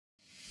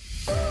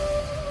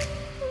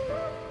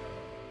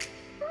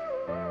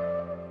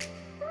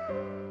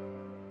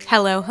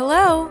Hello,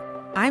 hello.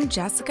 I'm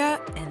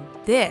Jessica, and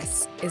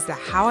this is the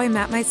How I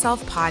Met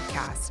Myself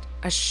podcast,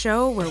 a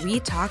show where we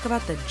talk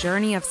about the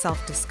journey of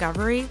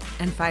self-discovery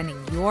and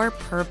finding your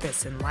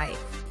purpose in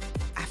life.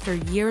 After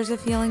years of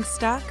feeling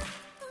stuck,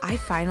 I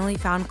finally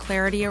found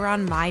clarity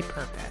around my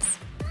purpose.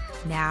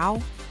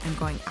 Now, I'm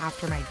going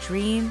after my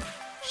dream,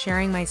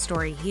 sharing my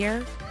story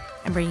here,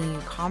 and bringing you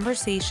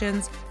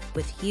conversations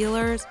with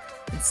healers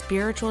and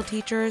spiritual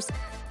teachers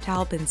to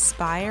help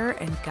inspire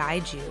and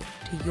guide you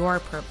to your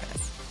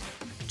purpose.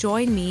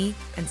 Join me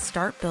and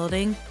start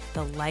building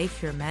the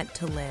life you're meant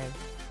to live.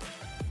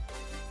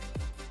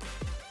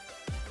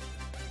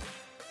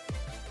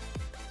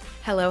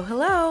 Hello,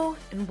 hello,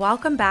 and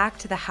welcome back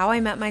to the How I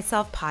Met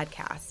Myself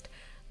podcast.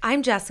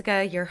 I'm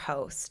Jessica, your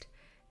host.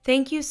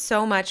 Thank you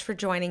so much for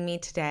joining me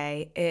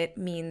today. It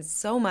means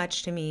so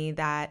much to me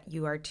that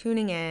you are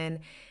tuning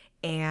in,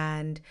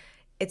 and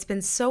it's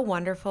been so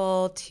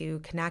wonderful to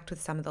connect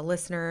with some of the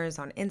listeners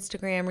on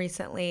Instagram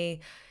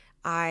recently.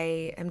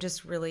 I am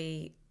just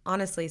really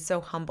honestly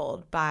so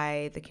humbled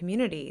by the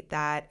community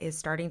that is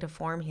starting to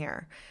form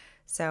here.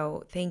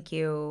 So thank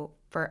you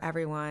for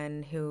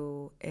everyone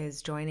who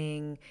is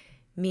joining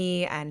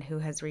me and who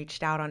has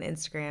reached out on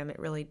Instagram. It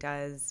really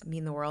does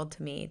mean the world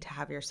to me to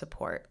have your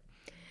support.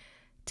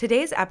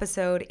 Today's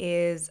episode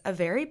is a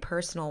very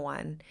personal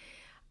one.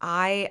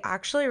 I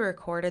actually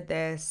recorded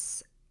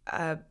this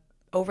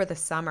over the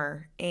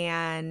summer,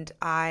 and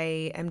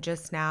I am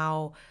just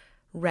now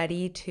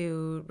ready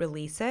to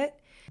release it.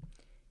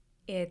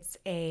 It's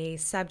a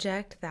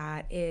subject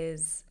that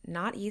is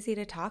not easy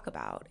to talk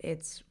about.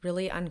 It's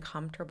really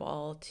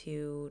uncomfortable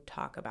to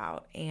talk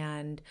about.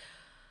 And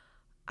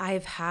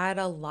I've had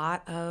a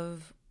lot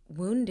of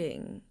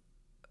wounding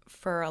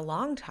for a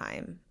long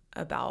time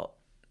about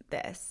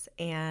this.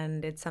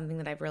 And it's something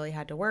that I've really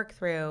had to work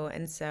through.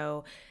 And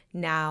so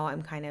now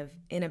I'm kind of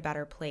in a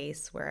better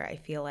place where I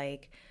feel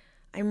like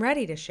I'm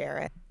ready to share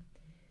it.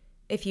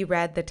 If you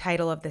read the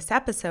title of this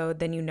episode,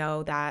 then you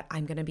know that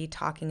I'm going to be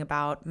talking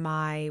about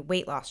my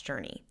weight loss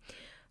journey.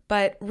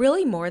 But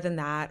really more than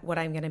that, what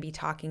I'm going to be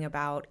talking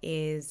about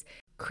is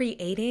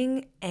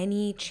creating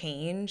any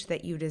change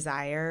that you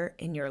desire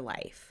in your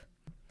life.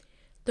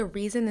 The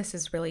reason this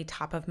is really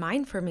top of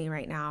mind for me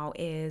right now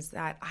is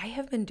that I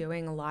have been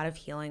doing a lot of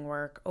healing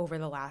work over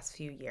the last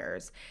few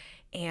years,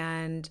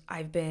 and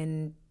I've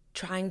been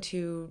trying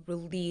to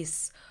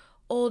release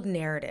old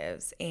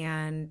narratives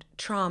and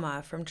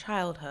trauma from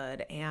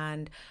childhood.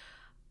 And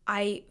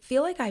I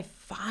feel like I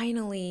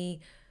finally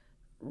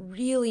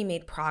really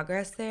made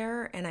progress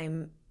there, and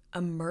I'm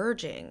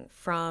emerging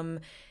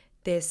from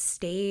this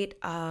state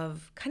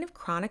of kind of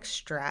chronic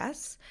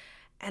stress.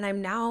 And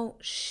I'm now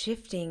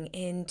shifting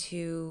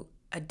into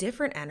a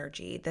different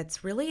energy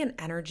that's really an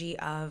energy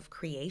of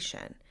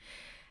creation.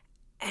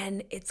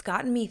 And it's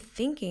gotten me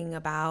thinking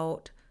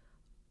about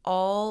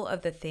all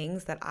of the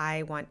things that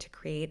I want to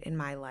create in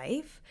my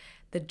life,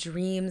 the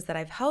dreams that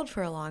I've held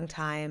for a long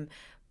time,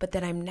 but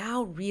that I'm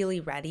now really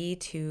ready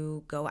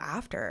to go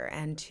after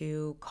and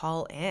to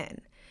call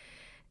in.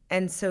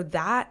 And so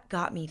that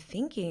got me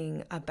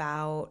thinking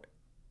about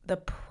the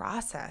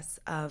process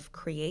of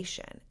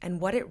creation and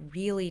what it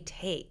really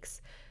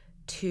takes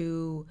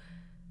to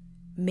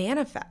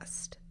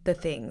manifest the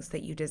things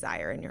that you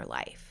desire in your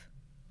life.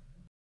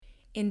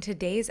 In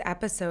today's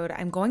episode,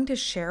 I'm going to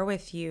share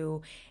with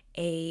you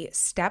a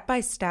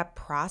step-by-step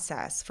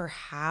process for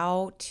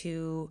how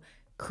to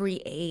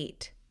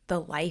create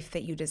the life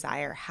that you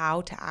desire,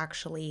 how to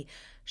actually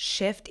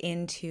shift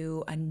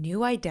into a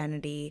new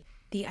identity,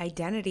 the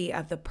identity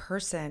of the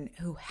person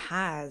who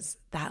has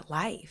that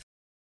life.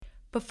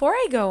 Before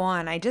I go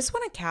on, I just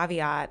want to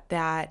caveat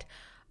that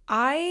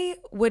I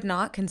would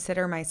not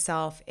consider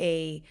myself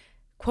a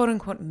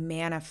quote-unquote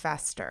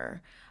manifester.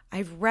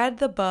 I've read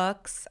the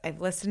books,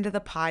 I've listened to the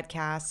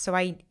podcast, so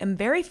I am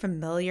very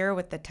familiar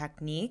with the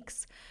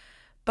techniques.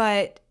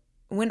 But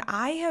when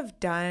I have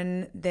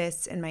done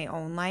this in my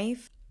own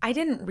life, I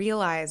didn't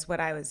realize what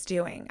I was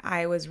doing.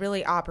 I was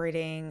really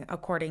operating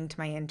according to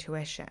my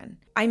intuition.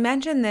 I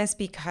mention this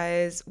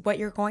because what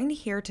you're going to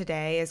hear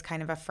today is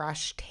kind of a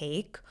fresh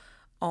take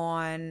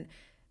on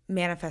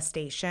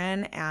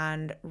manifestation.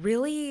 And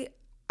really,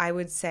 I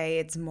would say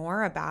it's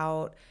more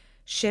about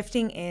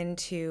shifting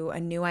into a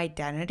new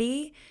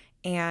identity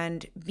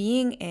and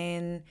being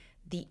in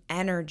the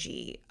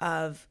energy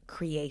of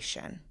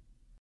creation.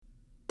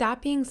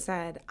 That being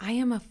said, I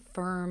am a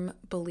firm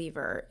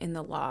believer in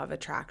the law of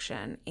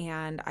attraction,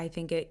 and I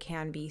think it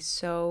can be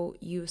so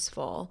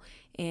useful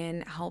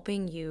in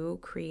helping you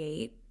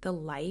create the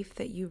life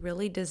that you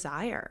really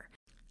desire.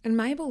 And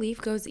my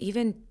belief goes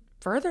even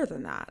further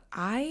than that.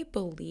 I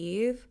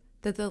believe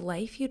that the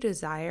life you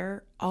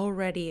desire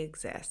already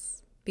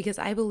exists because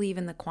I believe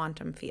in the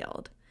quantum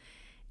field.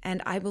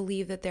 And I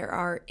believe that there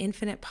are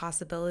infinite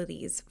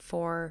possibilities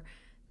for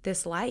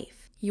this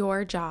life.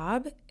 Your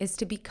job is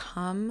to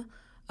become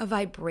a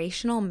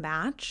vibrational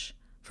match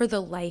for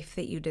the life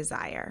that you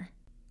desire.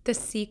 The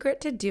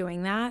secret to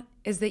doing that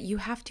is that you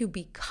have to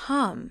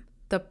become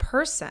the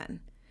person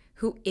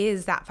who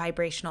is that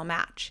vibrational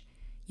match.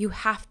 you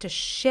have to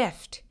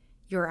shift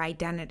your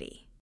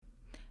identity.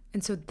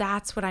 And so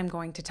that's what I'm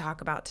going to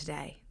talk about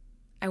today.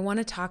 I want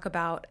to talk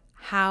about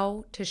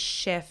how to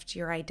shift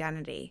your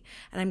identity.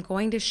 And I'm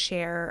going to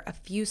share a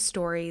few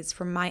stories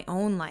from my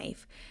own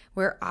life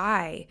where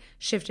I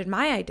shifted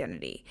my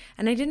identity.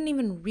 And I didn't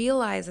even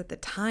realize at the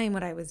time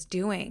what I was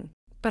doing.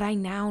 But I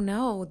now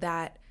know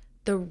that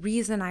the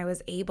reason I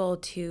was able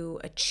to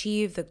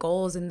achieve the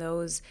goals in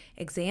those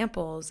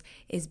examples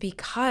is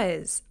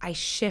because I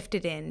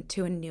shifted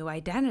into a new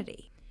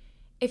identity.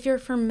 If you're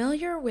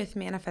familiar with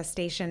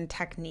manifestation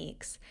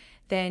techniques,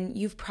 then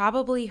you've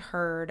probably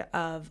heard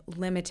of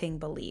limiting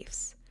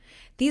beliefs.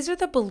 These are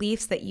the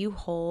beliefs that you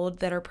hold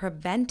that are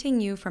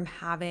preventing you from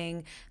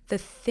having the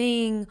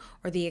thing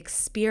or the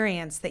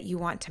experience that you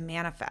want to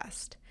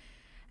manifest.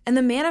 And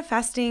the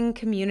manifesting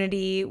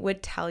community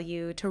would tell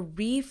you to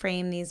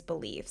reframe these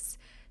beliefs,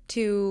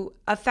 to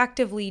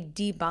effectively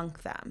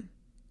debunk them.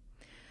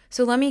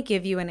 So let me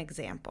give you an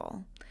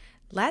example.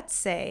 Let's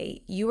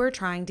say you are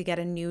trying to get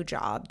a new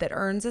job that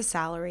earns a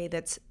salary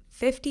that's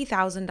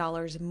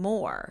 $50,000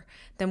 more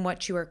than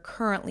what you are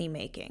currently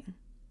making.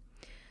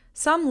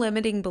 Some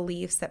limiting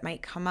beliefs that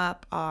might come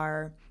up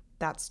are,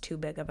 that's too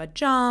big of a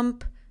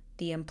jump,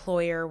 the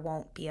employer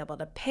won't be able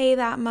to pay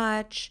that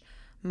much,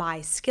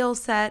 my skill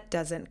set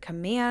doesn't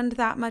command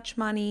that much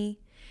money.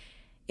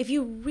 If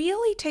you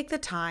really take the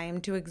time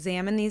to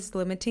examine these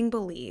limiting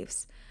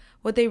beliefs,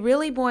 what they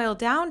really boil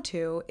down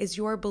to is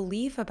your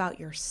belief about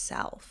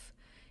yourself,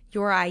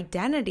 your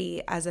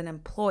identity as an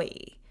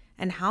employee,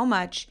 and how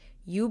much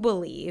you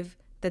believe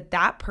that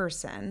that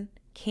person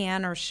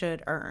can or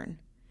should earn.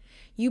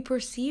 You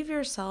perceive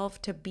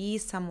yourself to be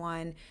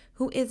someone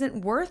who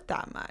isn't worth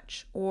that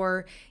much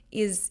or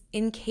is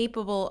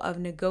incapable of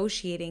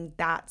negotiating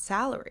that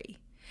salary.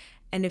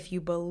 And if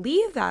you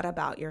believe that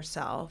about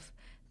yourself,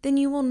 then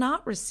you will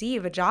not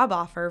receive a job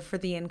offer for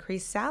the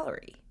increased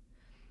salary.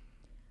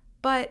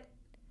 But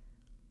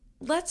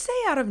let's say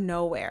out of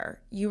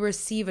nowhere, you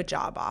receive a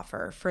job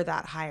offer for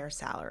that higher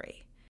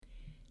salary.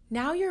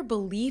 Now your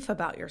belief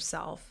about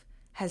yourself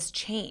has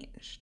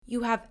changed.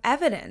 You have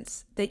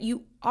evidence that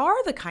you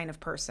are the kind of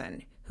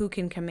person who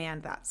can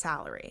command that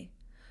salary.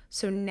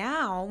 So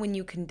now when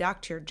you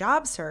conduct your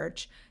job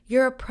search,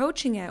 you're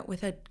approaching it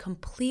with a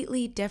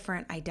completely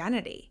different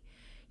identity.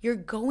 You're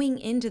going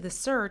into the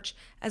search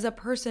as a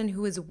person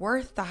who is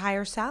worth the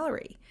higher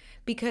salary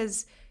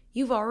because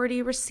you've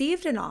already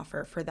received an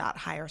offer for that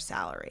higher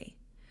salary.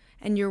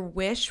 And your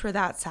wish for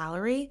that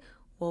salary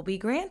will be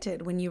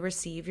granted when you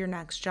receive your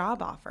next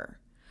job offer.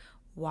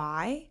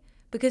 Why?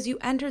 Because you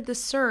entered the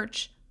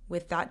search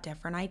with that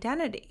different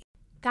identity.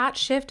 That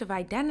shift of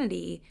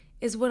identity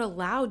is what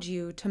allowed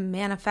you to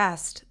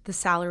manifest the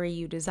salary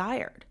you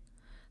desired.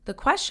 The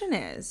question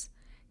is,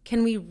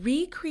 can we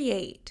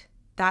recreate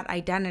that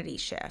identity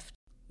shift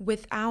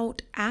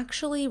without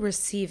actually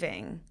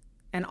receiving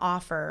an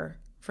offer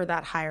for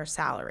that higher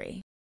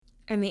salary?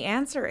 And the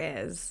answer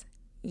is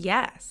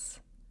yes.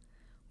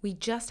 We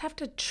just have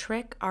to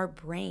trick our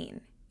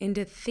brain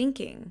into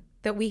thinking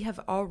that we have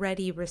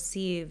already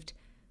received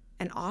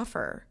an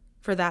offer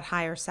for that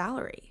higher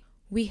salary.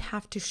 We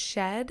have to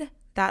shed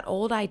that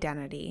old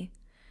identity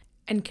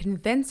and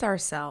convince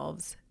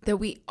ourselves that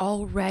we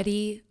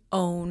already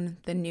own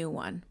the new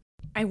one.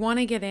 I want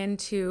to get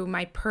into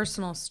my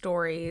personal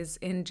stories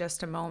in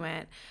just a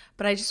moment,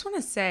 but I just want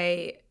to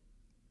say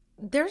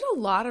there's a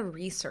lot of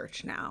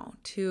research now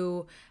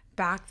to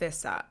back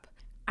this up.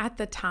 At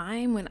the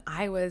time when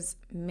I was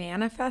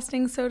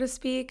manifesting, so to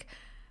speak,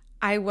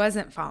 I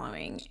wasn't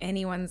following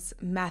anyone's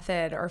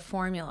method or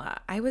formula.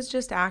 I was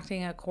just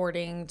acting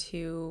according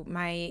to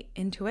my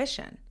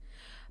intuition.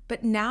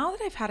 But now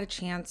that I've had a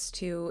chance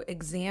to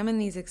examine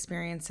these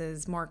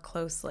experiences more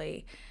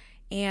closely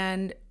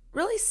and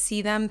really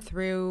see them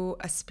through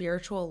a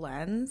spiritual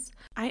lens,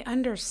 I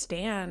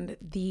understand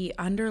the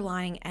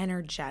underlying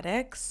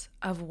energetics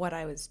of what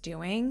I was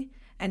doing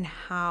and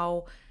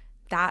how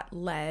that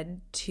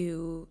led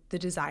to the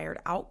desired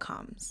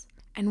outcomes.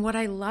 And what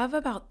I love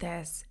about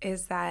this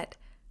is that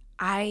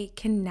I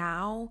can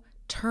now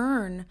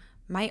turn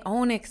my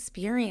own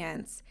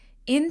experience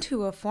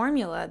into a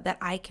formula that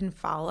I can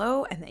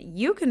follow and that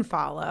you can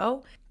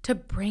follow to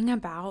bring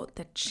about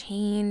the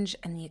change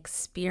and the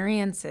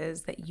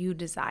experiences that you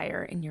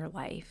desire in your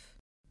life.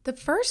 The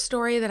first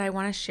story that I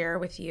want to share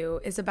with you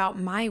is about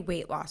my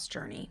weight loss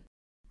journey.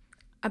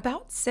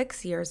 About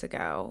 6 years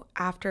ago,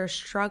 after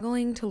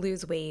struggling to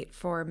lose weight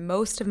for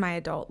most of my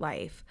adult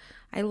life,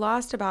 I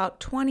lost about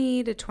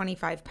 20 to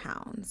 25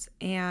 pounds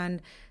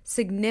and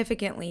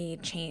significantly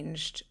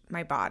changed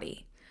my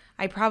body.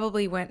 I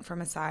probably went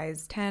from a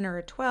size 10 or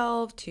a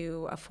 12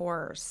 to a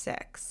 4 or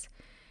 6.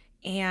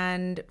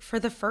 And for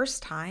the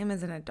first time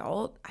as an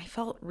adult, I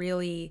felt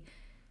really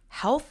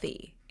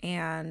healthy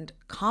and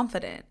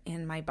confident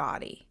in my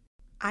body.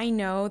 I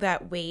know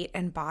that weight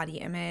and body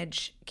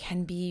image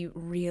can be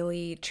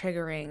really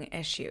triggering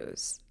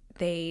issues.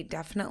 They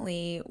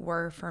definitely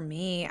were for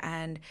me,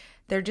 and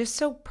they're just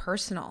so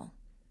personal.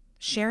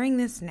 Sharing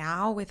this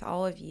now with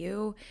all of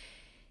you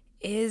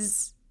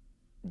is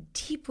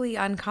deeply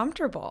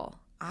uncomfortable.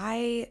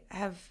 I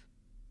have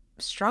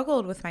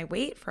struggled with my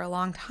weight for a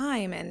long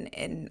time,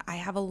 and I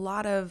have a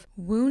lot of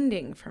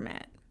wounding from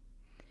it.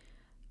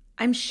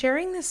 I'm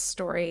sharing this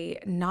story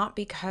not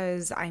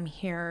because I'm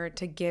here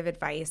to give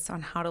advice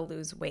on how to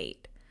lose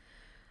weight.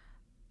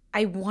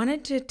 I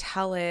wanted to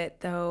tell it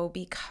though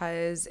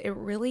because it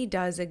really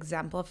does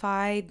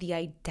exemplify the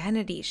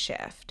identity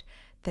shift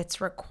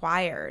that's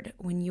required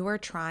when you are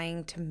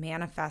trying to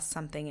manifest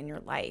something in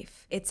your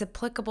life. It's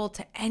applicable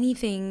to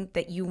anything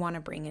that you want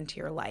to bring into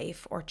your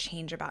life or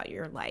change about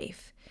your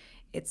life.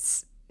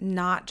 It's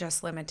not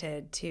just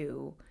limited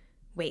to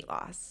weight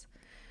loss.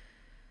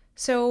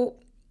 So,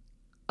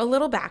 a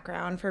little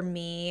background for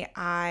me,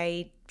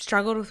 I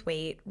struggled with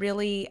weight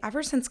really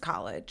ever since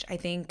college. I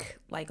think,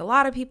 like a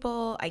lot of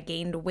people, I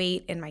gained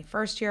weight in my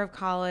first year of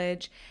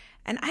college.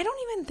 And I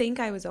don't even think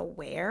I was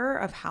aware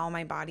of how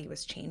my body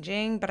was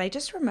changing, but I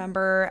just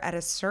remember at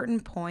a certain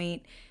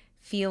point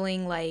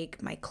feeling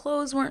like my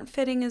clothes weren't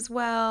fitting as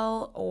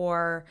well,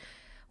 or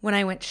when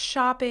I went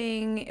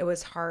shopping, it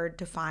was hard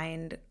to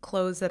find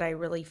clothes that I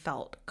really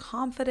felt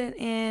confident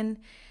in.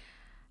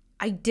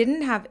 I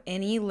didn't have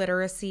any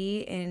literacy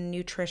in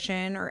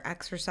nutrition or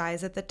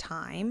exercise at the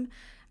time.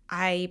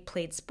 I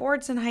played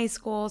sports in high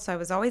school, so I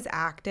was always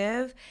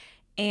active.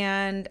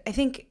 And I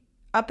think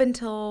up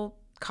until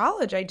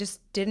college, I just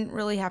didn't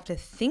really have to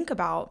think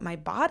about my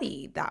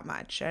body that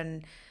much.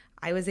 And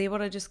I was able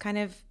to just kind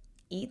of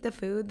eat the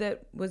food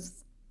that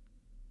was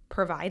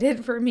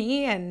provided for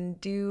me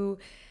and do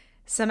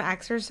some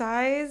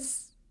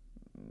exercise,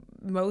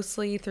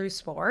 mostly through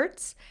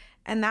sports.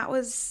 And that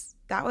was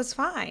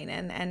fine.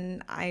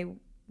 And I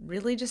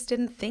really just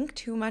didn't think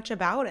too much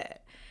about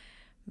it.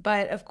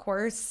 But of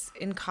course,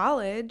 in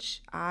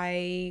college,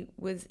 I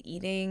was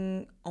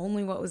eating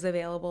only what was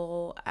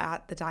available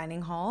at the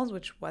dining halls,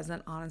 which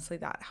wasn't honestly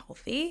that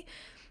healthy.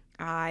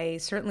 I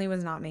certainly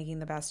was not making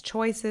the best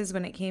choices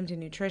when it came to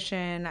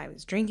nutrition. I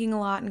was drinking a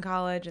lot in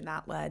college, and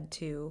that led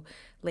to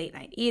late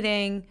night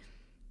eating.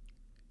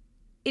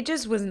 It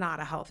just was not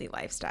a healthy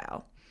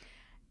lifestyle.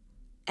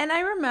 And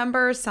I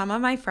remember some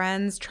of my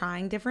friends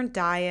trying different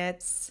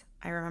diets.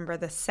 I remember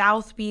the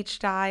South Beach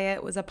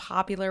diet was a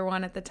popular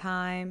one at the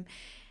time,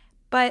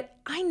 but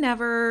I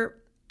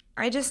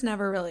just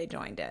never really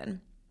joined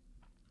in.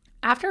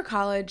 After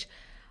college,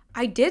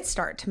 I did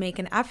start to make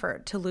an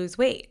effort to lose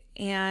weight,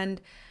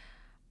 and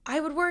I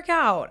would work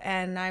out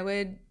and I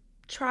would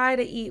try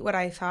to eat what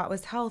I thought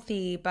was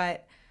healthy,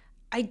 but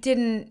I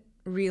didn't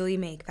really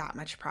make that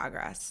much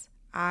progress.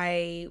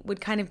 I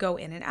would kind of go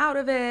in and out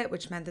of it,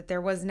 which meant that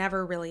there was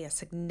never really a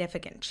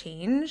significant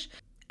change.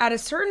 At a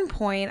certain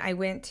point, I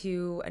went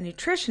to a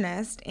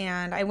nutritionist,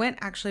 and I went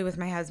actually with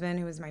my husband,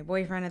 who was my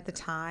boyfriend at the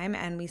time,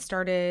 and we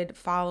started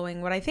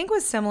following what I think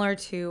was similar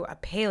to a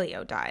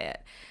paleo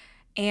diet.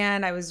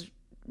 And I was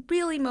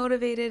really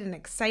motivated and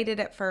excited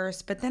at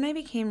first, but then I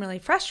became really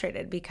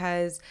frustrated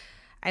because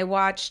I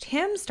watched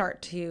him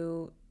start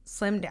to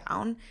slim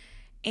down,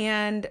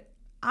 and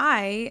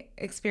I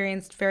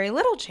experienced very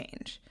little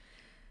change.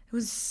 It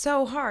was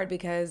so hard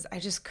because I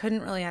just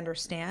couldn't really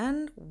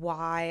understand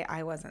why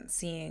I wasn't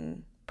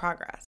seeing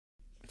progress.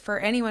 For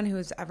anyone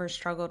who's ever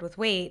struggled with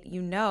weight,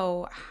 you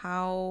know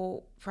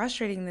how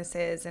frustrating this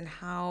is and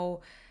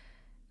how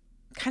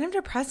kind of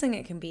depressing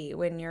it can be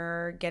when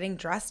you're getting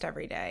dressed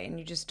every day and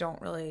you just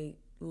don't really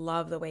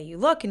love the way you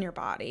look in your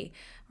body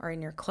or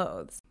in your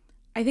clothes.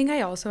 I think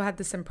I also had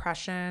this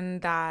impression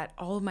that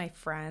all of my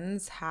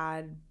friends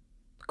had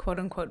quote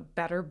unquote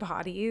better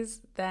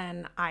bodies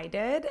than I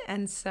did.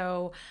 And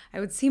so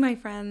I would see my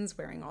friends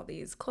wearing all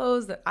these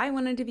clothes that I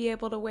wanted to be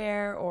able to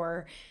wear,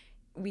 or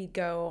we'd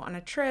go on a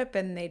trip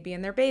and they'd be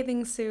in their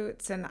bathing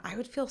suits, and I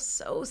would feel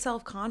so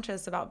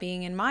self-conscious about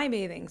being in my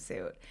bathing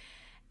suit.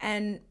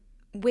 And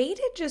weight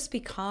had just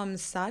become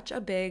such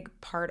a big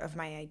part of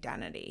my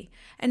identity.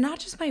 And not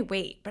just my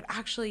weight, but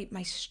actually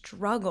my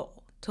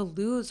struggle to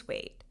lose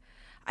weight.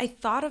 I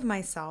thought of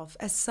myself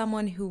as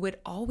someone who would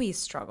always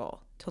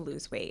struggle to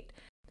lose weight.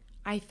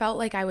 I felt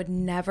like I would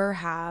never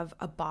have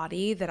a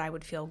body that I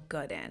would feel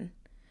good in.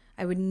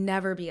 I would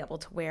never be able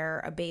to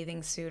wear a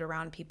bathing suit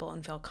around people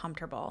and feel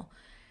comfortable.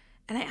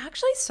 And I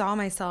actually saw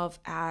myself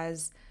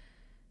as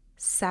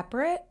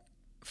separate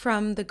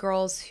from the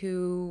girls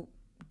who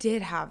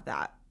did have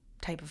that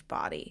type of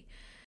body.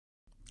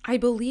 I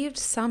believed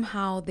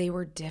somehow they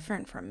were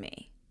different from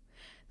me.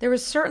 There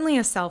was certainly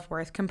a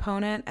self-worth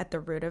component at the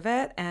root of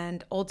it,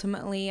 and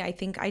ultimately I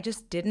think I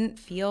just didn't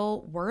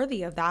feel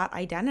worthy of that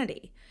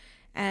identity.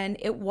 And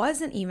it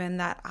wasn't even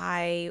that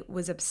I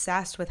was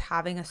obsessed with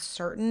having a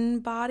certain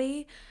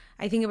body.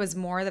 I think it was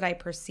more that I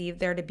perceived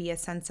there to be a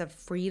sense of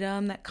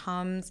freedom that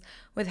comes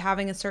with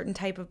having a certain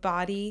type of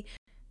body.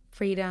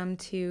 Freedom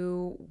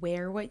to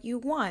wear what you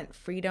want,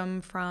 freedom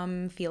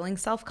from feeling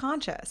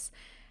self-conscious.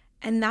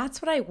 And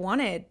that's what I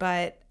wanted,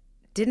 but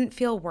didn't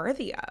feel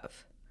worthy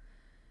of.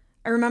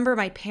 I remember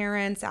my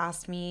parents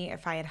asked me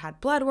if I had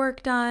had blood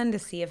work done to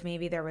see if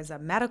maybe there was a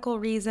medical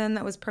reason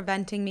that was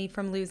preventing me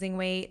from losing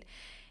weight.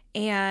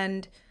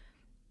 And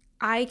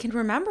I can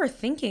remember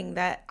thinking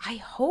that I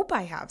hope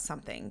I have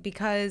something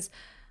because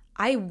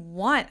I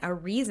want a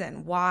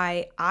reason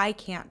why I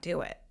can't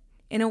do it.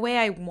 In a way,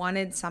 I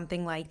wanted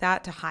something like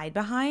that to hide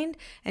behind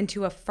and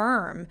to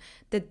affirm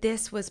that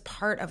this was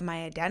part of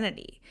my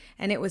identity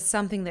and it was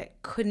something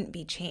that couldn't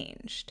be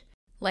changed.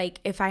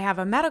 Like if I have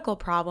a medical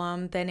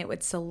problem, then it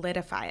would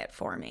solidify it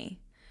for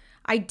me.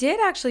 I did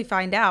actually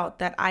find out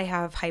that I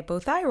have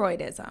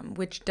hypothyroidism,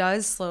 which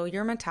does slow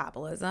your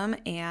metabolism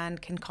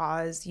and can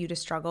cause you to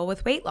struggle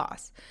with weight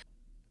loss.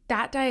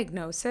 That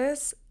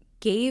diagnosis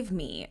gave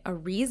me a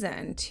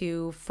reason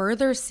to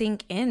further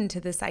sink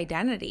into this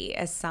identity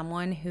as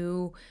someone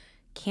who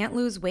can't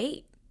lose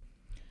weight.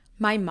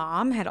 My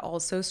mom had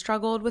also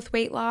struggled with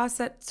weight loss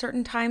at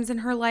certain times in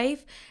her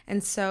life,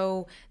 and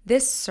so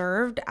this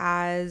served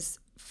as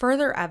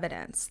further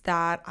evidence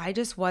that I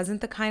just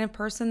wasn't the kind of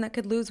person that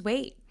could lose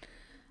weight.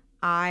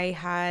 I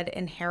had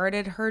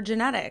inherited her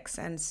genetics,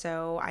 and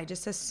so I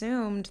just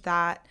assumed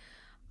that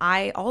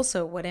I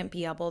also wouldn't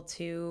be able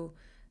to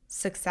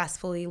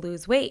successfully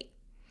lose weight.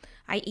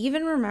 I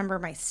even remember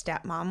my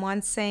stepmom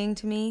once saying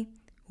to me,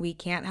 "We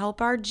can't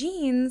help our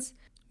genes,"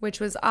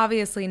 which was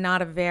obviously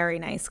not a very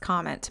nice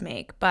comment to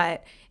make,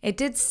 but it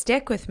did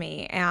stick with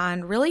me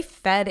and really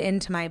fed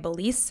into my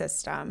belief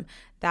system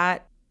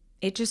that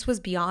it just was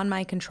beyond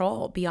my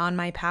control, beyond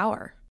my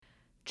power.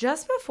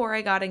 Just before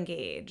I got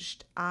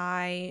engaged,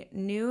 I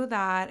knew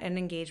that an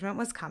engagement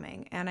was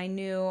coming, and I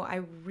knew I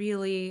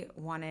really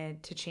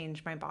wanted to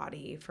change my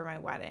body for my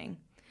wedding.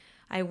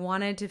 I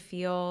wanted to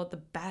feel the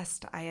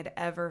best I had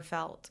ever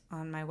felt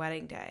on my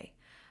wedding day.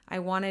 I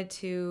wanted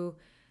to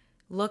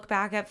look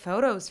back at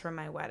photos from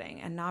my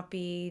wedding and not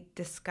be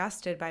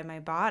disgusted by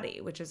my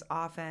body, which is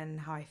often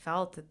how I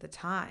felt at the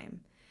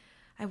time.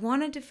 I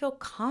wanted to feel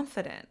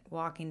confident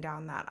walking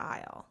down that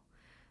aisle.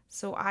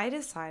 So I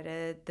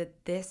decided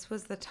that this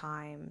was the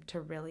time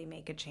to really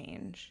make a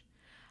change.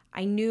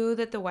 I knew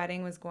that the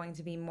wedding was going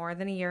to be more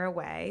than a year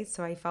away,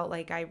 so I felt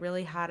like I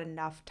really had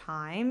enough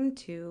time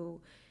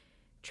to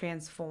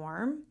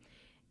transform.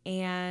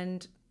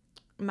 And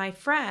my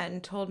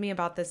friend told me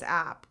about this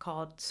app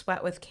called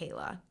Sweat with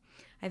Kayla.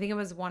 I think it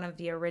was one of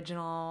the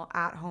original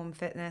at-home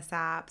fitness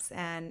apps,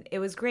 and it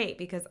was great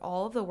because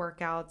all of the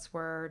workouts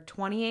were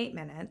 28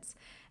 minutes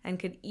and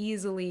could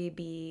easily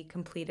be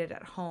completed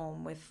at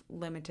home with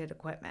limited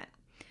equipment.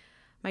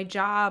 My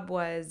job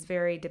was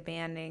very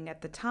demanding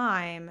at the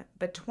time,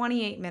 but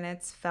 28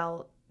 minutes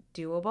felt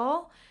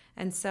doable,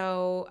 and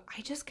so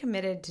I just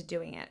committed to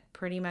doing it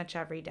pretty much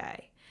every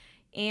day.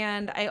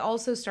 And I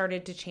also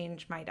started to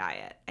change my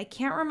diet. I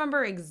can't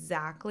remember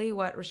exactly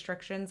what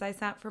restrictions I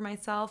set for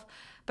myself,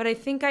 but I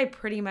think I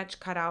pretty much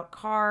cut out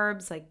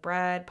carbs like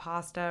bread,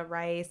 pasta,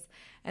 rice,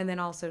 and then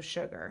also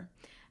sugar.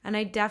 And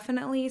I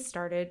definitely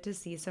started to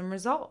see some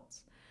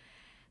results.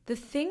 The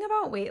thing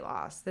about weight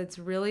loss that's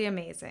really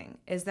amazing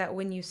is that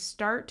when you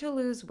start to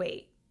lose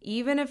weight,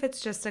 even if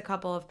it's just a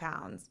couple of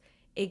pounds,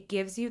 it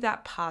gives you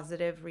that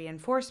positive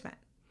reinforcement.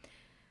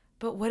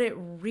 But what it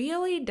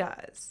really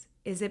does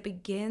is it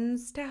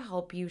begins to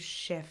help you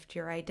shift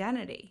your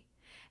identity.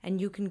 And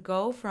you can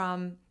go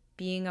from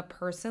being a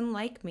person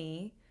like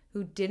me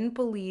who didn't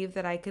believe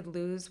that I could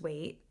lose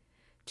weight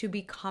to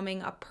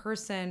becoming a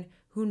person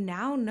who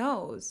now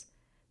knows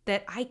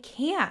that I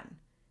can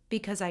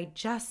because I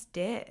just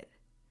did.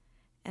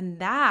 And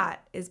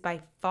that is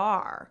by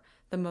far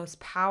the most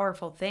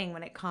powerful thing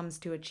when it comes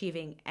to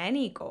achieving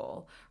any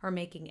goal or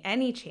making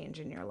any change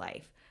in your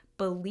life.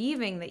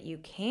 Believing that you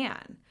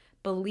can,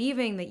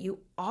 believing that you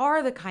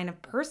are the kind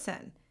of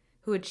person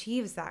who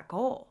achieves that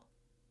goal.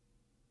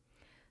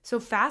 So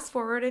fast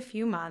forward a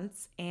few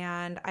months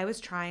and I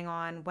was trying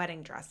on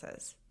wedding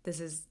dresses.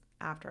 This is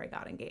after I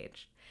got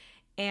engaged.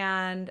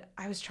 And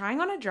I was trying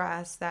on a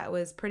dress that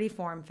was pretty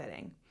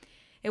form-fitting.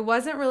 It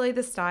wasn't really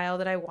the style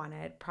that I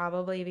wanted,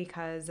 probably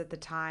because at the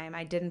time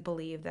I didn't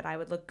believe that I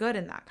would look good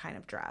in that kind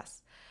of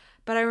dress.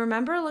 But I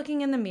remember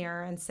looking in the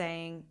mirror and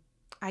saying,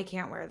 I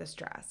can't wear this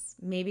dress.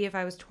 Maybe if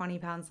I was 20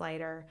 pounds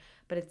lighter,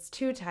 but it's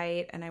too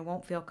tight and I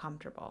won't feel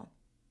comfortable.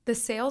 The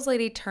sales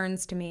lady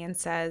turns to me and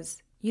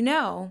says, "You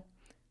know,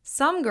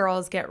 some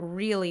girls get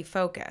really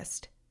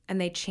focused and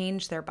they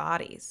change their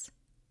bodies."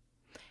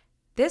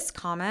 This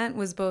comment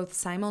was both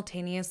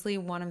simultaneously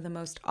one of the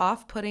most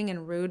off-putting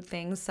and rude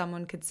things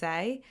someone could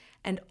say,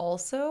 and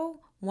also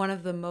one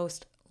of the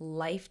most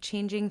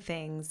life-changing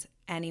things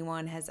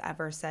anyone has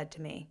ever said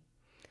to me.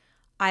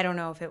 I don't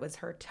know if it was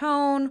her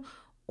tone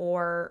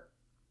or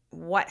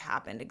what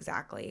happened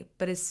exactly,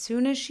 but as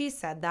soon as she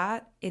said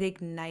that, it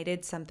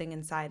ignited something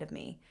inside of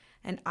me,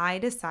 and I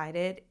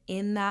decided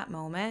in that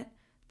moment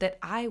that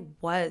I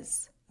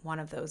was one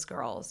of those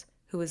girls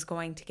who was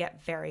going to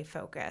get very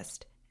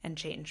focused and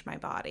change my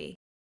body.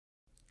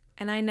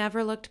 And I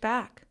never looked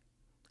back.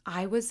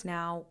 I was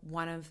now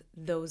one of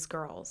those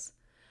girls.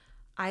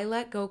 I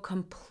let go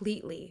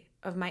completely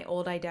of my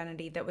old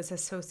identity that was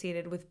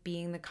associated with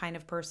being the kind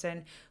of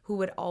person who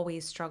would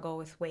always struggle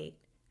with weight.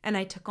 And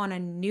I took on a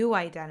new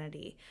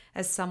identity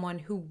as someone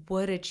who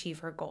would achieve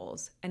her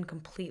goals and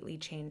completely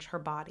change her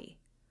body.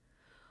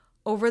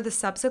 Over the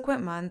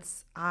subsequent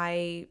months,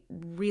 I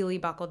really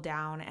buckled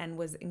down and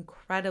was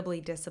incredibly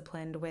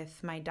disciplined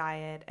with my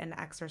diet and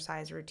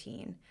exercise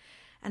routine.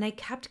 And I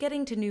kept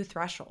getting to new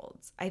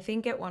thresholds. I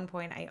think at one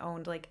point I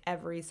owned like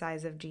every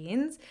size of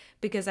jeans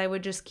because I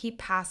would just keep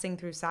passing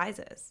through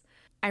sizes.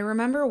 I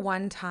remember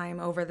one time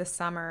over the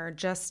summer,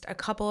 just a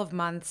couple of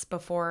months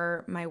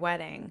before my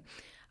wedding,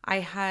 I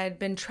had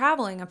been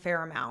traveling a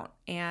fair amount,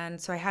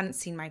 and so I hadn't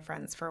seen my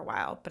friends for a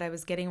while, but I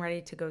was getting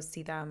ready to go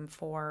see them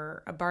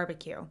for a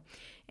barbecue.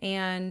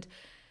 And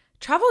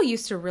travel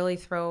used to really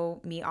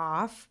throw me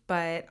off,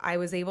 but I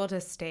was able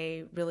to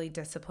stay really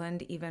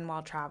disciplined even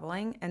while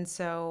traveling. And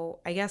so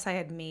I guess I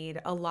had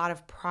made a lot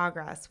of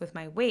progress with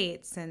my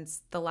weight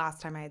since the last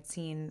time I had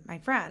seen my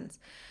friends.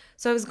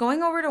 So I was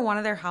going over to one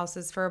of their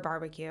houses for a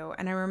barbecue,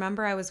 and I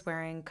remember I was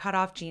wearing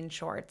cutoff jean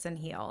shorts and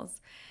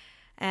heels.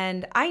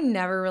 And I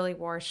never really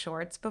wore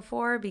shorts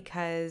before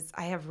because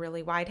I have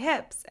really wide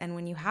hips. And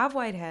when you have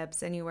wide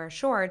hips and you wear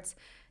shorts,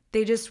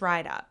 they just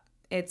ride up.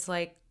 It's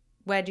like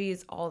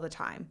wedgies all the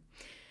time.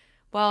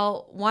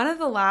 Well, one of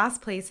the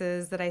last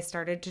places that I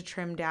started to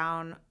trim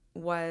down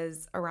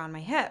was around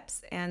my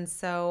hips. And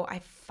so I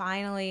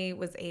finally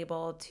was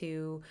able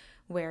to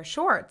wear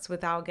shorts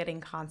without getting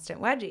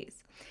constant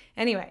wedgies.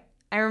 Anyway,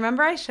 I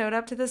remember I showed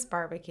up to this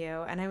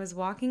barbecue and I was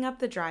walking up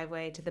the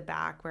driveway to the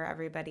back where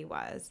everybody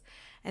was,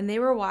 and they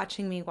were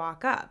watching me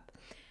walk up.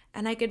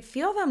 And I could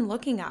feel them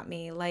looking at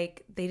me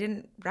like they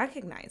didn't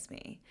recognize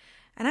me.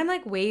 And I'm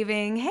like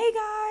waving, "Hey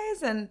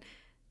guys." And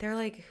they're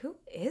like, "Who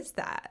is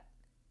that?"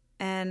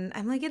 And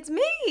I'm like, "It's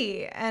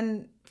me."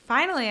 And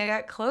finally, I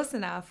got close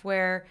enough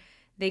where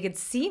they could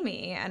see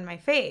me and my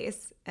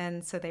face.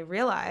 And so they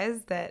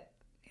realized that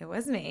it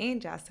was me,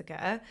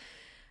 Jessica.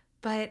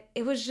 But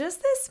it was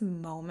just this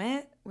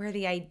moment where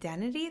the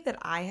identity that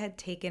I had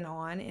taken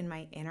on in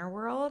my inner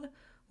world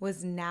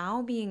was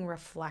now being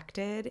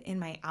reflected in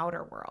my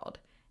outer world.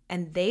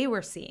 And they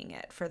were seeing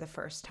it for the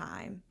first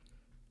time.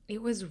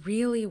 It was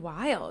really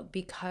wild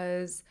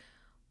because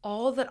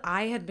all that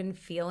I had been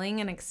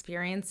feeling and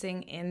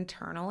experiencing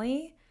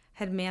internally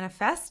had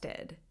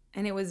manifested,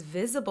 and it was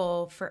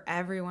visible for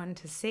everyone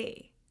to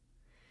see.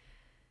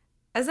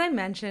 As I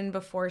mentioned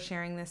before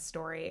sharing this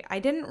story, I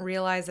didn't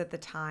realize at the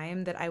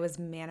time that I was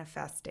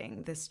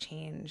manifesting this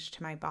change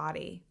to my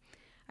body.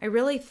 I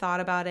really thought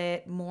about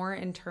it more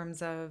in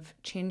terms of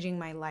changing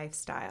my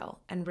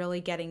lifestyle and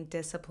really getting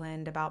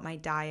disciplined about my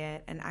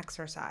diet and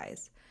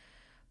exercise.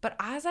 But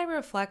as I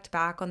reflect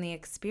back on the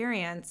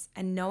experience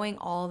and knowing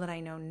all that I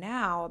know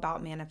now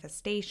about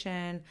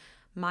manifestation,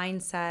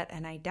 mindset,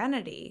 and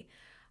identity,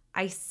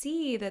 I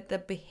see that the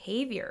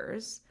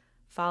behaviors,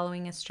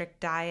 following a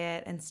strict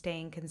diet and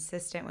staying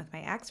consistent with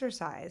my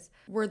exercise,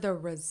 were the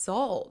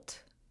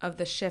result of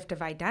the shift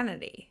of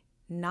identity,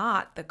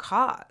 not the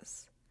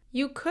cause.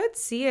 You could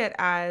see it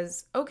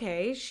as,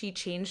 okay, she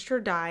changed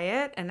her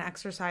diet and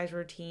exercise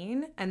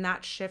routine, and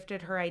that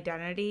shifted her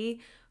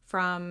identity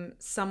from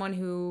someone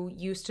who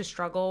used to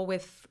struggle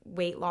with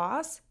weight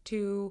loss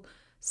to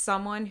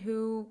someone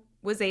who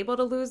was able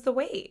to lose the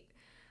weight.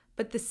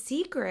 But the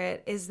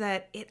secret is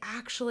that it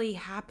actually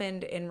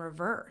happened in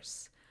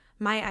reverse.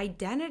 My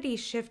identity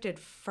shifted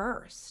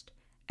first,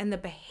 and the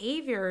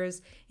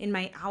behaviors in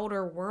my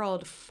outer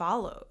world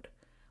followed,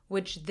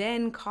 which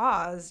then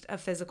caused a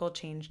physical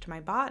change to my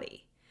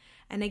body.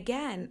 And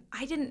again,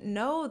 I didn't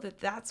know that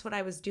that's what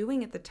I was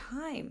doing at the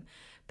time,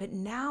 but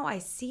now I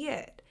see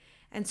it.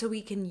 And so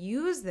we can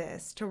use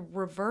this to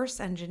reverse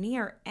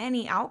engineer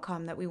any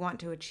outcome that we want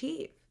to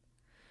achieve.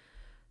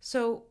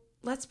 So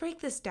let's break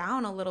this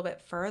down a little bit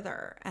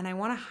further. And I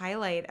want to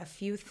highlight a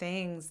few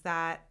things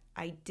that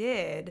I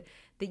did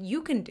that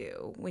you can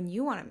do when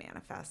you want to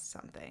manifest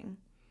something.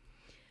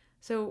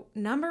 So,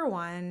 number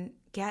one,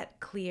 get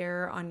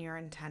clear on your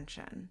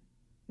intention.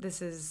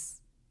 This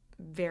is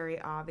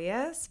very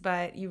obvious,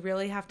 but you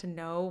really have to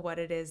know what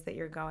it is that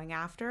you're going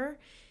after.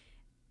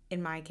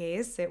 In my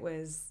case, it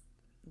was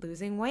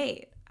losing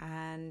weight.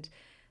 And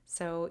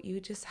so you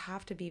just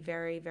have to be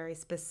very, very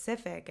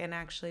specific. And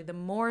actually, the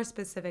more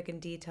specific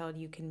and detailed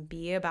you can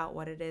be about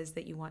what it is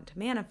that you want to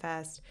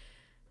manifest,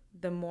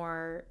 the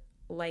more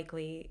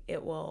likely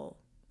it will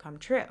come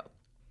true.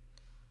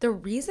 The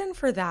reason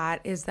for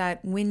that is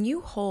that when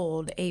you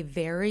hold a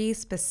very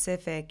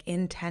specific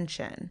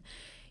intention,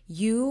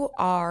 you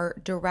are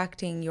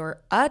directing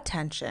your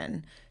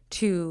attention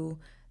to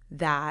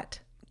that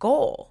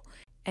goal.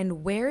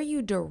 And where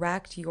you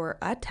direct your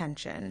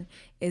attention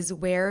is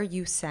where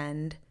you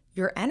send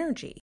your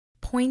energy.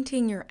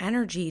 Pointing your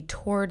energy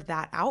toward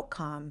that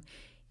outcome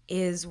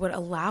is what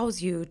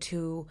allows you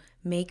to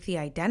make the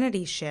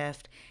identity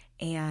shift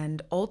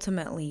and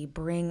ultimately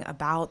bring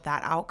about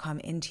that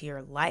outcome into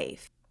your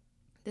life.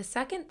 The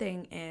second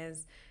thing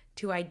is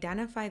to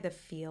identify the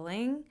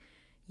feeling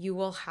you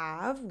will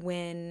have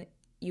when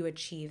you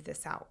achieve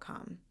this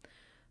outcome.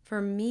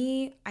 For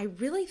me, I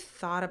really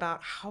thought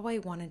about how I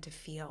wanted to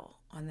feel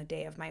on the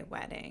day of my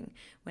wedding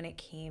when it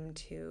came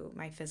to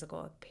my physical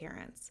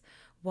appearance.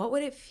 What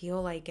would it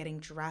feel like getting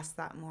dressed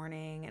that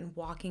morning and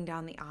walking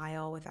down the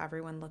aisle with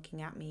everyone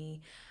looking at me?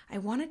 I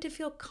wanted to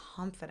feel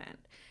confident.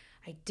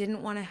 I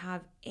didn't want to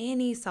have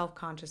any self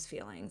conscious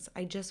feelings.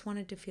 I just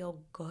wanted to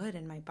feel good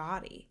in my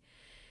body.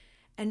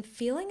 And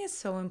feeling is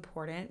so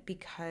important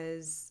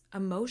because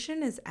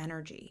emotion is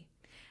energy,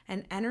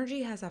 and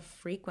energy has a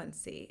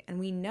frequency. And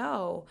we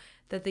know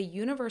that the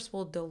universe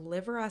will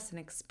deliver us an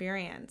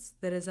experience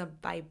that is a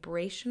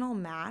vibrational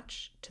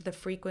match to the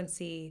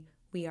frequency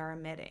we are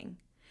emitting.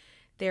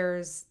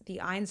 There's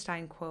the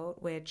Einstein quote,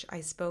 which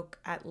I spoke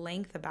at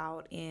length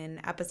about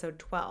in episode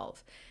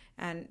 12.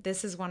 And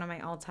this is one of my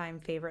all-time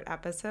favorite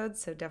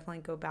episodes, so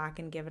definitely go back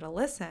and give it a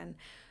listen.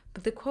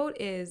 But the quote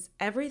is,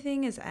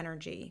 "Everything is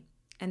energy,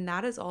 and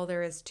that is all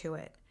there is to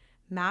it.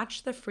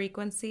 Match the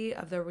frequency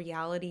of the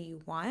reality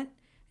you want,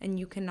 and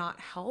you cannot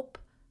help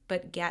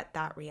but get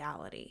that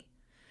reality."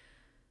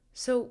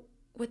 So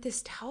what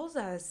this tells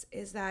us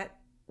is that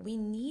we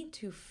need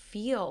to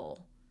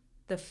feel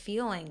the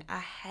feeling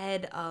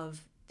ahead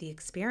of the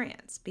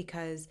experience,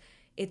 because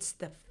it's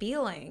the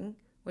feeling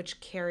which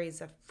carries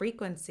a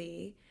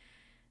frequency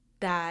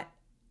that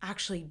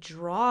actually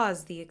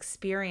draws the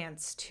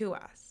experience to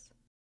us.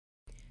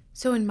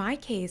 So in my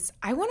case,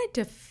 I wanted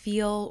to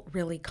feel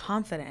really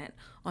confident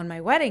on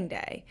my wedding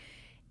day.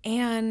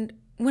 And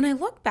when I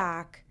look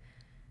back,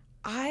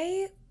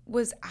 I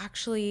was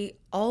actually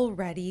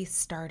already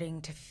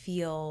starting to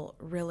feel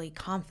really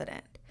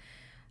confident.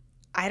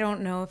 I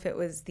don't know if it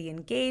was the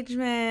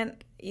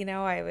engagement.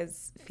 I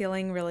was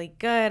feeling really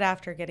good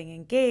after getting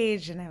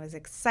engaged, and I was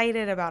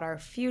excited about our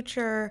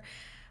future.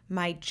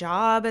 My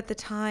job at the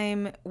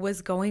time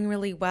was going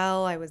really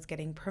well. I was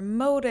getting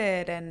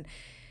promoted and,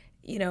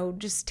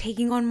 just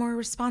taking on more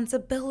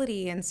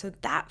responsibility. And so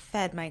that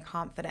fed my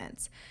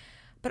confidence.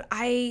 But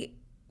I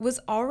was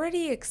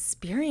already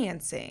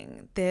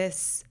experiencing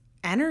this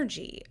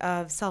energy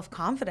of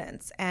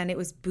self-confidence, and it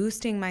was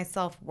boosting my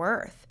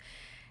self-worth.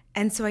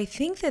 And so I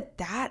think that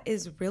that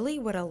is really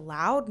what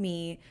allowed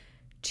me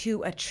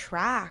to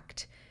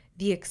attract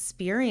the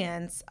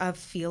experience of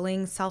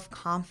feeling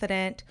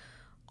self-confident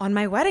on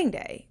my wedding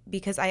day,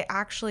 because I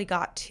actually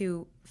got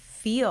to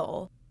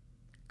feel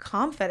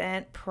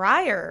confident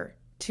prior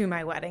to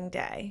my wedding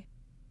day.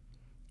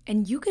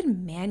 And you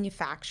can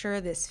manufacture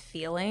this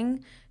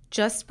feeling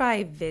just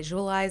by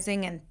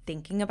visualizing and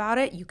thinking about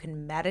it. You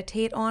can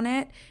meditate on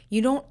it.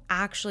 You don't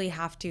actually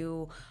have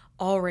to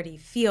already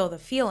feel the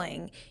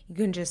feeling. You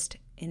can just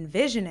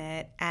envision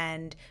it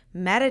and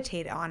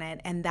meditate on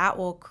it, and that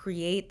will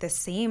create the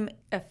same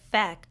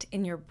effect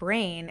in your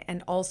brain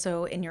and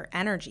also in your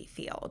energy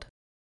field.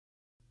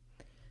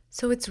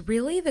 So it's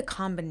really the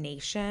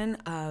combination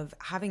of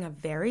having a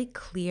very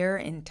clear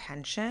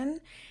intention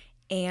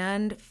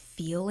and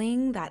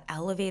feeling that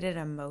elevated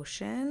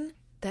emotion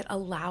that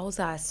allows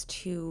us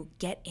to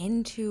get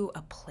into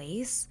a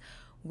place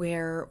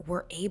where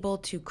we're able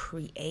to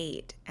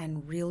create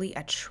and really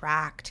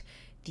attract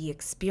the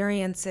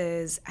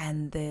experiences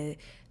and the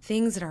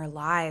things in our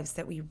lives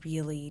that we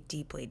really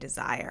deeply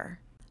desire.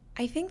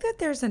 I think that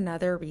there's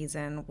another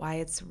reason why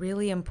it's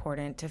really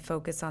important to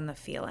focus on the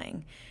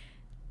feeling.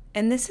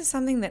 And this is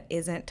something that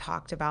isn't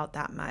talked about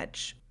that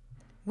much.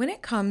 When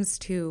it comes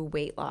to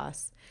weight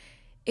loss,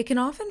 it can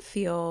often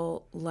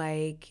feel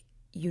like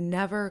you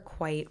never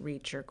quite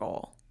reach your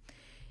goal.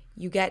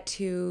 You get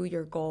to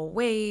your goal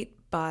weight,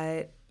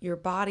 but your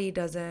body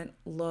doesn't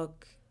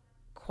look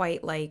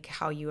quite like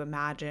how you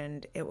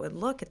imagined it would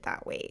look at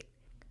that weight.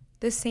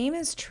 The same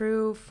is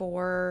true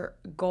for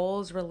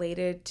goals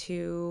related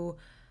to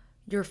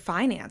your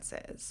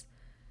finances.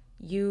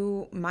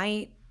 You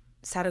might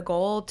set a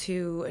goal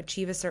to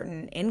achieve a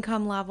certain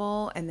income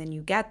level, and then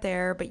you get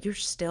there, but you're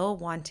still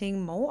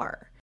wanting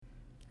more.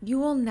 You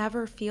will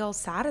never feel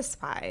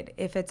satisfied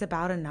if it's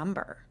about a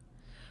number.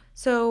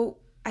 So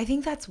I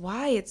think that's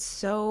why it's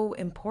so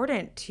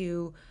important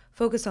to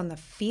focus on the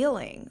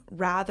feeling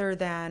rather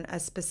than a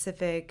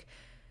specific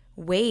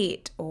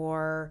weight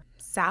or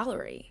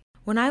salary.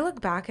 When I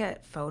look back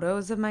at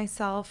photos of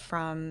myself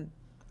from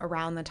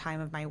around the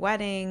time of my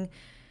wedding,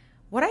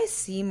 what I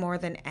see more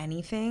than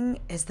anything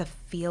is the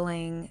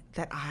feeling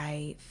that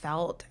I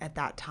felt at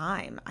that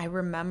time. I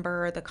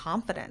remember the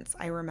confidence.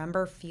 I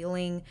remember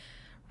feeling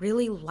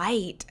really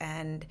light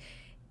and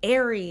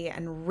airy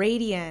and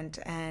radiant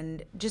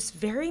and just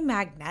very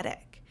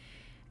magnetic.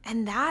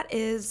 And that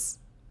is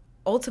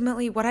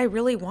ultimately what I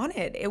really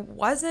wanted. It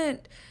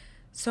wasn't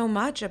so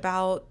much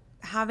about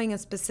having a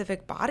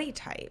specific body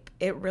type.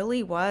 It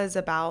really was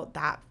about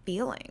that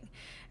feeling.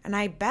 And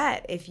I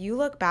bet if you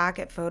look back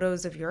at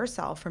photos of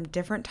yourself from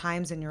different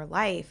times in your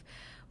life,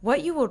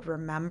 what you would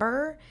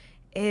remember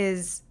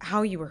is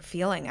how you were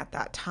feeling at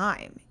that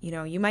time.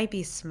 You might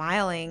be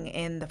smiling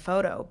in the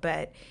photo,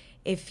 but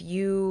if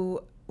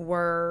you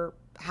were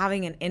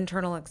having an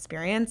internal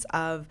experience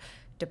of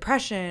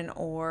depression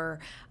or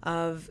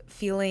of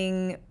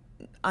feeling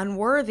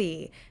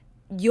unworthy,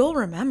 you'll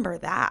remember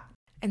that.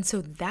 And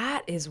so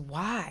that is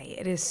why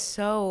it is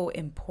so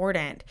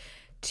important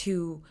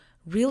to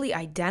really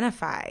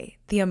identify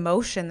the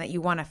emotion that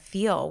you want to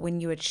feel when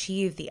you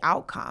achieve the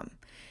outcome.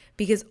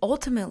 Because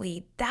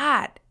ultimately,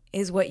 that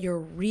is what you're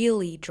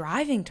really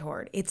driving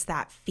toward. It's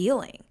that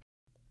feeling.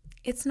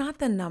 It's not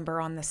the number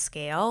on the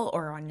scale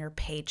or on your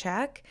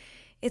paycheck.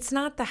 It's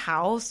not the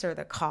house or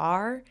the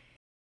car.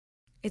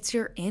 It's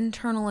your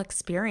internal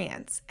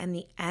experience and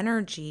the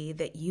energy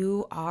that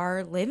you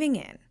are living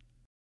in.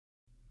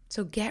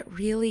 So get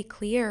really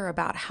clear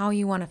about how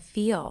you want to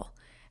feel,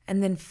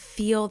 and then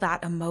feel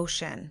that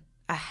emotion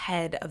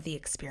ahead of the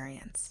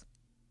experience.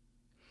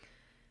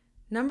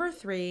 Number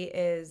 3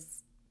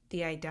 is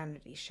the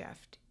identity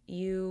shift.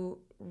 You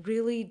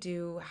really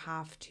do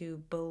have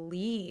to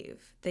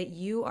believe that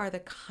you are the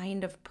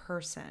kind of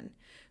person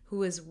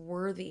who is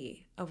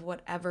worthy of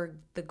whatever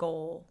the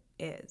goal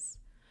is.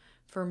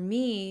 For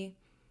me,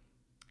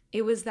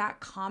 it was that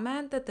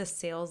comment that the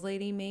sales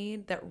lady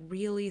made that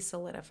really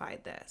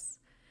solidified this.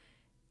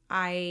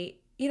 I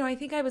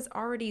think I was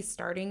already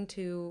starting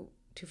to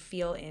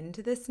feel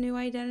into this new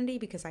identity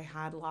because I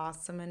had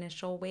lost some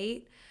initial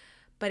weight,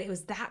 but it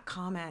was that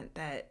comment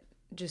that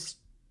just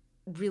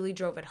really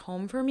drove it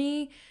home for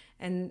me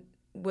and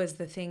was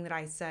the thing that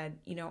I said,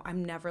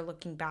 I'm never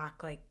looking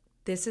back. Like,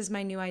 this is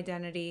my new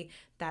identity.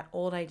 That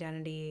old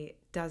identity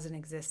doesn't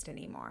exist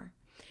anymore.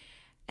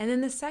 And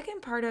then the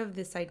second part of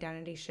this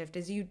identity shift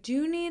is you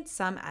do need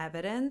some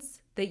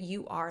evidence that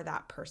you are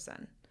that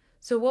person.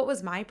 So what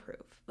was my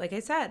proof? Like I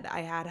said,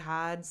 I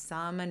had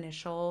some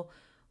initial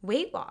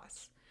weight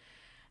loss.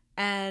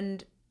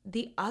 And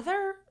the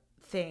other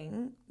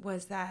thing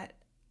was that,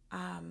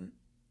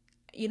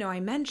 I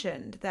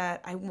mentioned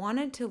that I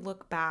wanted to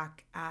look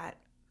back at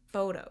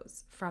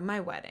photos from my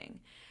wedding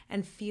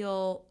and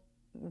feel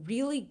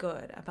really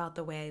good about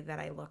the way that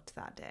I looked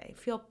that day,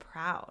 feel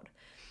proud.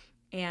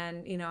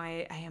 And,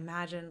 I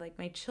imagined like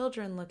my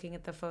children looking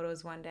at the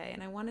photos one day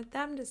and I wanted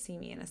them to see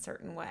me in a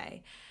certain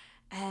way.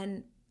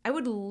 And I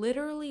would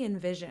literally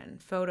envision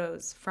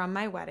photos from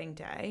my wedding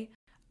day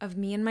of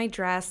me in my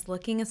dress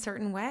looking a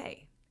certain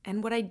way.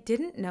 And what I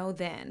didn't know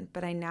then,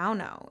 but I now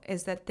know,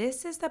 is that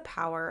this is the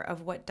power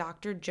of what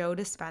Dr. Joe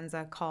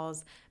Dispenza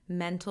calls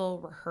mental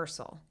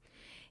rehearsal.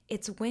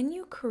 It's when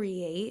you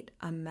create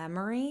a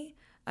memory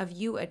of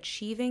you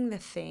achieving the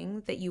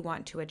thing that you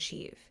want to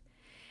achieve.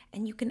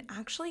 And you can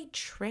actually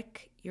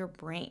trick your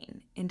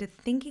brain into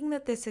thinking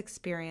that this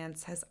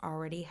experience has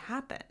already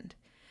happened.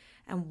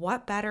 And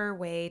what better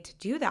way to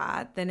do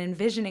that than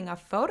envisioning a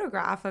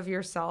photograph of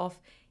yourself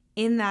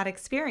in that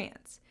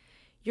experience?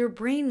 Your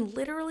brain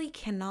literally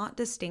cannot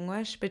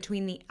distinguish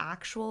between the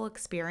actual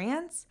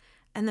experience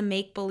and the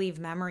make-believe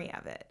memory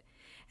of it.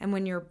 And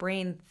when your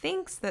brain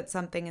thinks that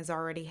something has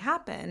already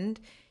happened,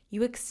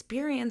 you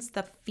experience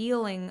the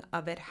feeling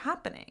of it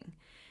happening.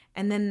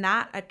 And then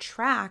that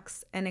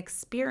attracts an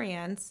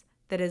experience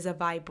that is a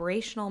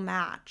vibrational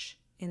match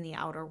in the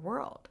outer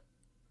world.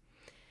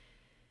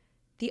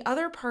 The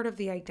other part of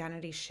the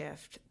identity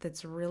shift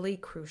that's really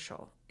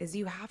crucial is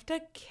you have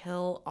to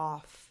kill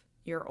off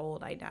your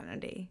old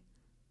identity.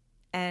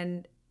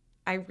 And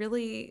I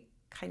really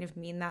kind of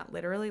mean that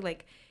literally.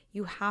 Like,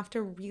 you have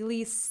to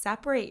really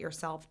separate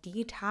yourself,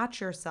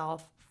 detach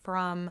yourself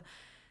from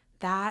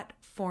that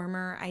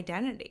former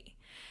identity.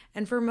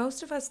 And for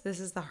most of us, this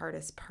is the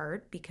hardest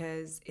part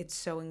because it's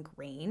so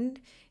ingrained.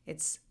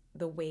 It's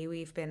the way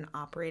we've been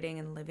operating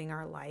and living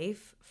our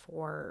life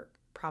for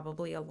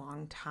probably a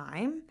long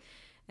time.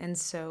 And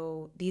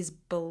so these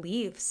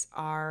beliefs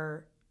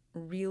are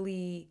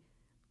really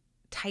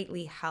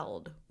tightly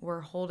held.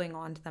 We're holding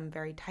on to them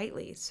very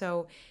tightly.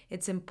 So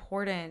it's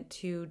important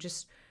to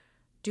just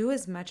do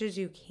as much as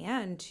you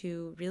can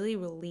to really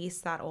release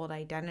that old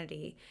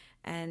identity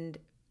and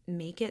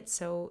make it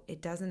so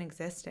it doesn't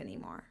exist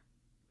anymore.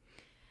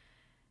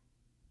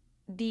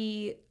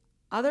 The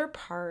other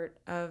part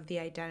of the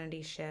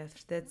identity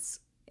shift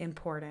that's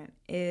important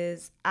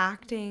is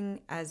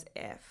acting as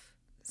if.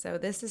 So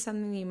this is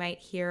something you might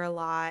hear a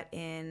lot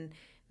in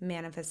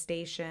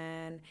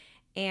manifestation,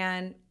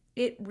 and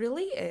it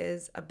really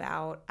is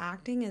about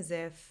acting as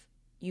if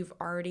you've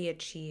already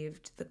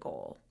achieved the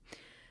goal.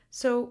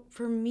 So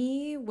for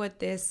me, what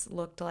this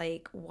looked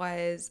like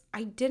was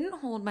I didn't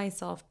hold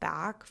myself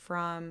back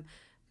from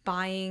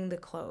buying the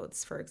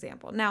clothes, for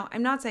example. Now,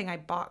 I'm not saying I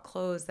bought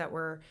clothes that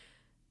were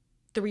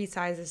 3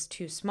 sizes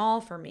too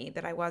small for me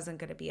that I wasn't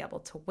going to be able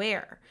to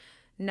wear.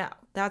 No,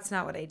 that's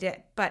not what I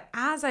did. But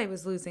as I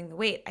was losing the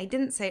weight, I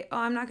didn't say,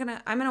 I'm going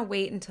to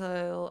wait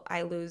until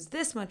I lose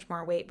this much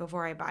more weight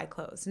before I buy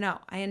clothes. No,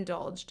 I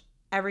indulged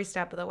every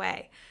step of the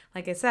way.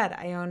 Like I said,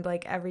 I owned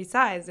like every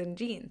size in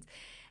jeans.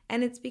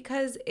 And it's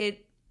because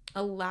it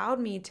allowed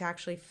me to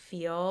actually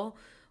feel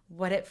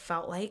what it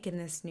felt like in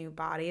this new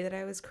body that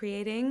I was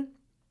creating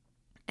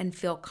and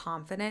feel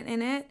confident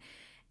in it.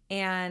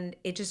 And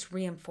it just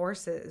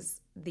reinforces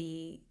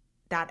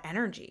that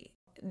energy.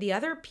 The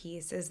other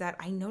piece is that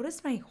I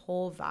noticed my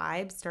whole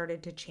vibe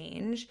started to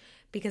change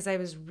because I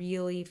was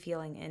really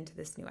feeling into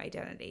this new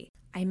identity.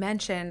 I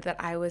mentioned that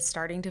I was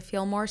starting to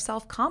feel more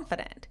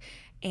self-confident.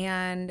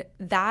 And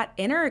that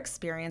inner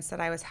experience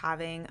that I was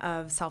having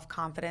of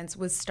self-confidence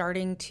was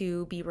starting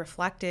to be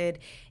reflected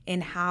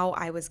in how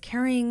I was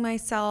carrying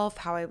myself,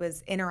 how I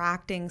was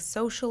interacting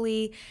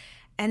socially.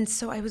 And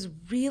so I was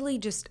really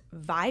just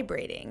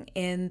vibrating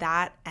in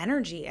that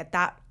energy at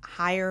that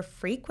higher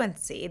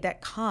frequency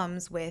that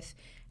comes with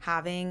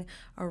having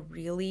a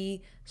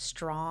really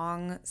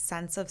strong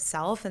sense of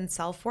self and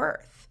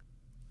self-worth.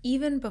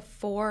 Even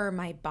before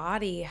my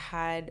body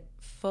had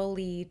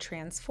fully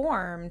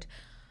transformed,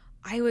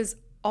 I was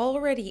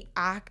already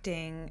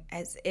acting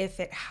as if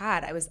it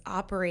had. I was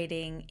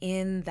operating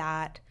in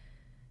that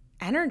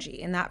energy,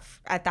 in that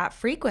at that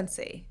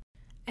frequency.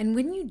 And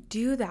when you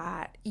do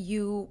that,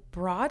 you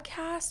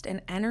broadcast an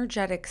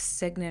energetic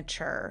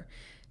signature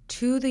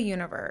to the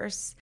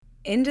universe,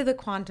 into the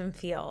quantum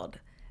field,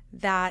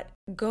 that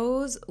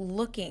goes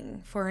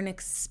looking for an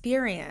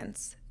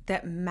experience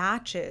that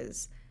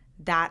matches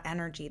that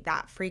energy,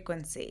 that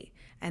frequency.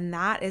 And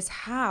that is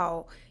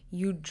how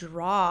you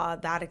draw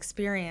that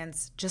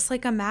experience, just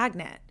like a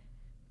magnet,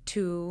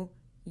 to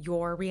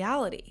your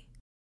reality.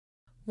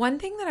 One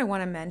thing that I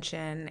want to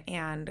mention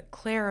and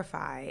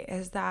clarify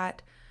is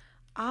that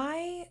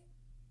I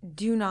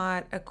do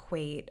not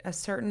equate a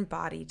certain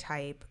body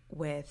type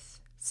with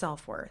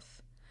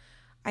self-worth.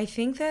 I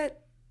think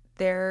that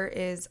there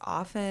is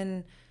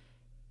often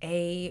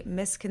a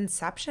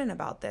misconception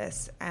about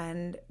this,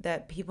 and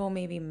that people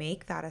maybe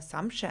make that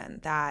assumption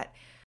that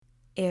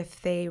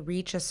if they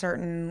reach a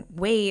certain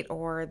weight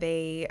or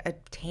they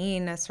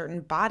attain a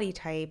certain body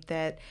type,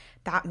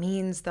 that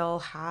means they'll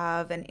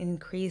have an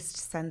increased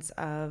sense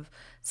of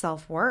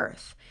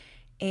self-worth.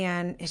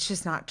 And it's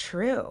just not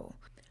true.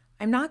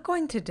 I'm not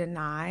going to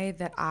deny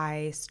that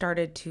I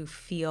started to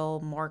feel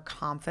more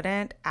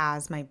confident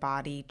as my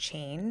body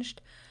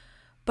changed,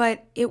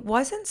 but it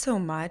wasn't so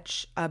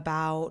much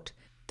about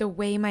the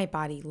way my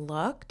body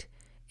looked.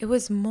 It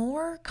was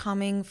more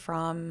coming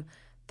from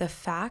the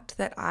fact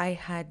that I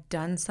had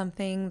done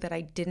something that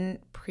I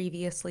didn't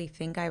previously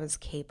think I was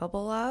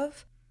capable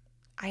of.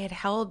 I had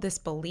held this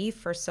belief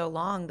for so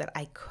long that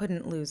I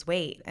couldn't lose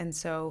weight. And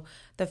so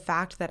the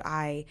fact that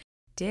I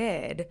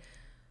did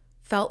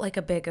felt like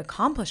a big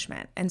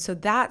accomplishment. And so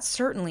that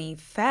certainly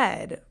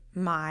fed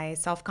my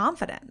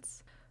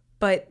self-confidence.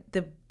 But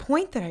the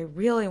point that I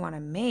really want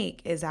to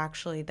make is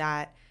actually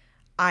that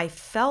I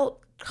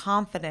felt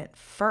confident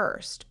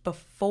first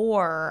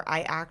before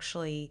I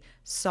actually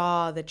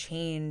saw the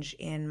change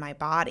in my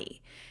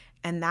body.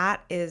 And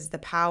that is the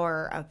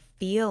power of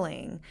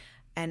feeling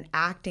and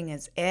acting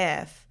as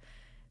if,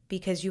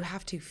 because you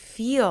have to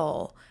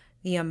feel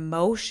the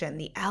emotion,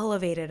 the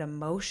elevated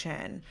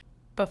emotion,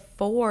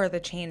 before the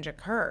change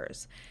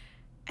occurs.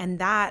 And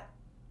that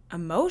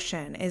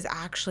emotion is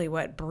actually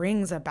what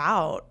brings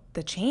about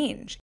the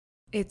change.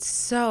 It's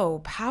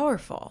so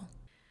powerful.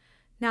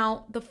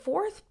 Now, the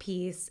fourth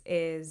piece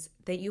is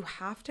that you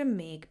have to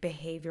make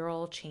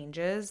behavioral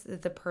changes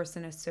that the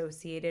person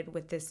associated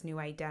with this new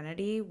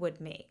identity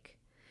would make.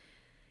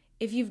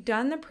 If you've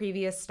done the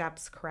previous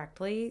steps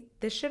correctly,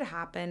 this should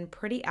happen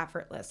pretty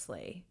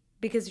effortlessly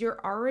because you're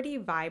already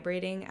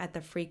vibrating at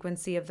the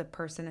frequency of the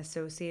person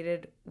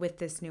associated with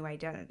this new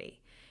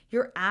identity.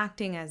 You're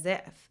acting as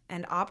if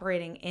and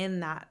operating in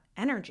that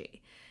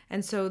energy.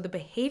 And so the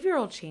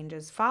behavioral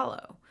changes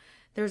follow.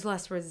 There's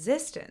less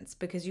resistance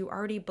because you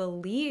already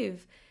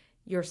believe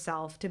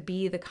yourself to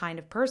be the kind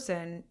of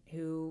person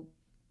who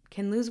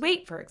can lose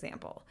weight, for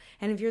example.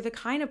 And if you're the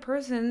kind of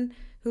person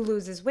who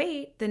loses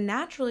weight, then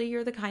naturally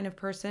you're the kind of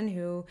person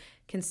who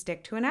can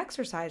stick to an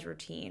exercise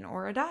routine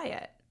or a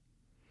diet.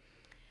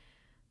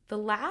 The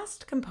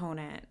last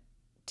component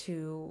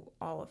to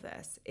all of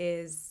this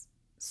is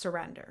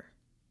surrender.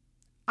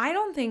 I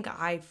don't think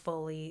I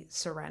fully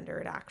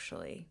surrendered,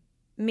 actually.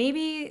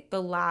 Maybe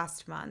the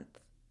last month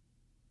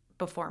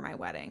before my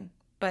wedding,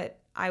 but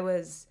I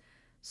was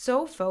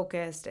so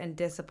focused and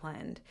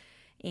disciplined,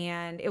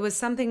 and it was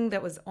something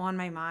that was on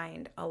my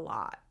mind a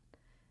lot,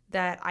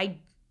 that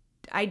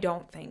I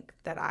don't think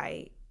that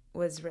I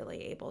was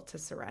really able to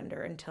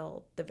surrender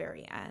until the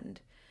very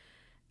end.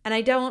 And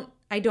I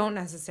don't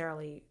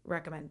necessarily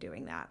recommend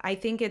doing that. I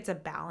think it's a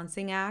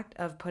balancing act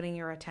of putting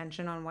your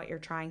attention on what you're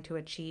trying to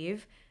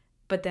achieve,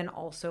 but then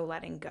also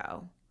letting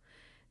go.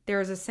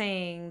 There's a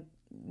saying,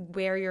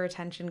 where your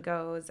attention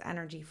goes,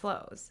 energy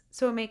flows.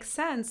 So it makes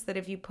sense that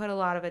if you put a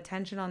lot of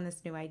attention on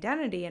this new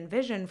identity and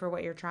vision for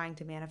what you're trying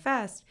to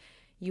manifest,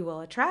 you will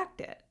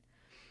attract it.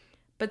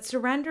 But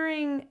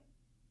surrendering,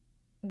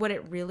 what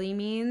it really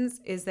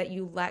means is that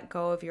you let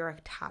go of your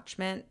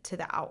attachment to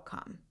the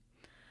outcome.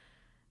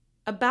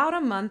 About a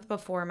month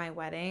before my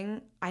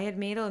wedding, I had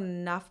made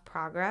enough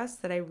progress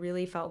that I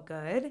really felt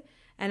good.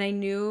 And I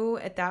knew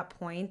at that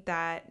point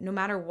that no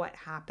matter what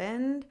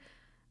happened,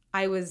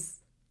 I was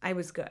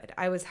good.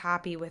 I was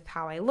happy with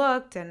how I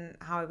looked and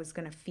how I was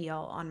going to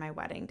feel on my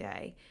wedding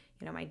day.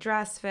 You know, my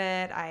dress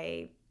fit,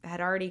 I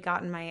had already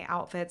gotten my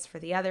outfits for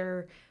the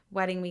other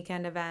wedding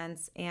weekend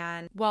events.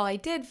 And while I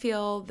did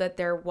feel that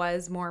there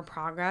was more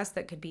progress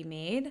that could be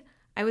made,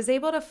 I was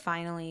able to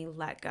finally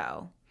let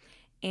go.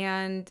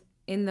 And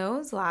in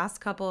those last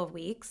couple of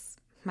weeks,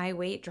 my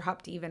weight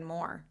dropped even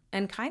more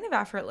and kind of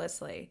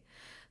effortlessly.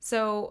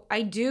 So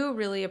I do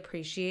really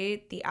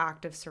appreciate the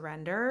act of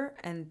surrender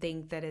and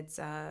think that it's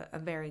a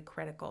very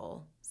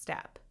critical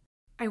step.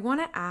 I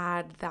want to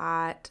add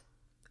that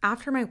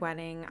after my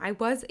wedding, I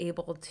was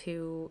able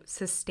to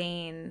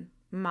sustain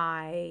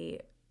my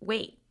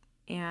weight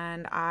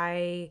and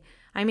I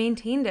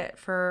maintained it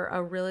for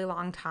a really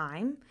long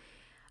time.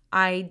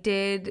 I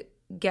did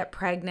get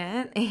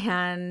pregnant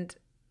and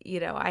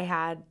I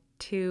had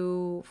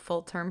 2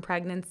 full-term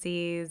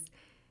pregnancies,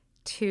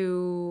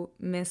 2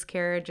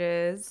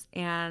 miscarriages,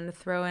 and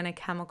throw in a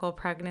chemical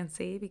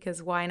pregnancy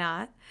because why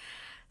not?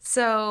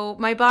 So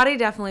my body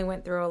definitely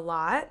went through a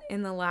lot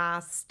in the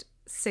last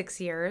 6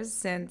 years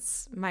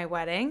since my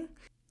wedding.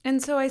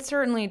 And so I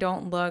certainly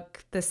don't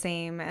look the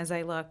same as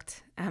I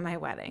looked at my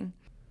wedding.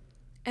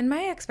 And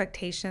my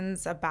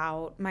expectations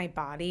about my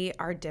body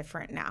are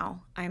different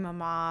now. I'm a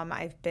mom.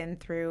 I've been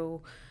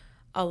through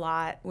a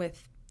lot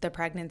with the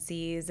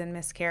pregnancies and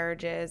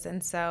miscarriages.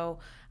 And so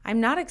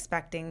I'm not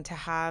expecting to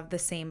have the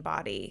same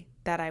body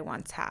that I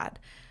once had.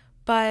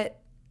 But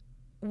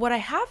what I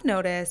have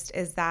noticed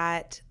is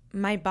that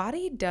my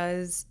body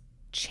does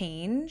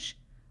change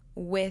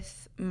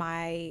with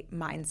my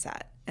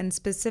mindset and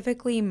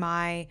specifically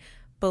my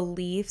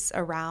beliefs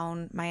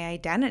around my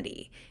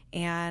identity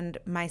and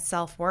my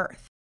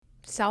self-worth.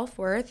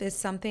 Self-worth is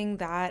something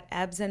that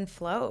ebbs and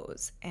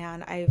flows,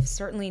 and I've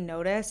certainly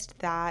noticed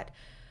that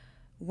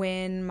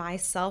when my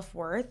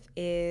self-worth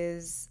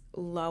is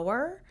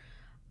lower,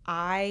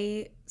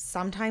 I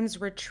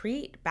sometimes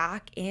retreat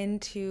back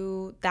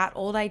into that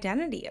old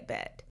identity a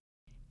bit.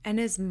 And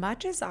as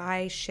much as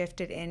I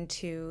shifted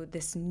into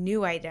this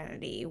new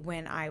identity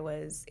when I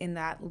was in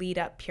that lead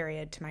up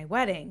period to my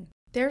wedding,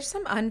 there's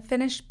some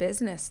unfinished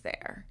business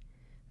there.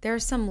 There are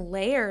some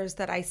layers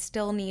that I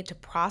still need to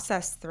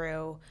process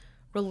through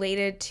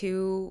related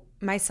to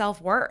my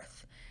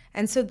self-worth.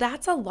 And so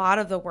that's a lot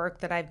of the work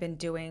that I've been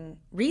doing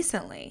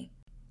recently.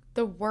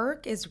 The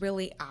work is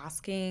really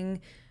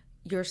asking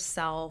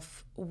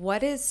yourself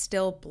what is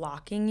still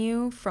blocking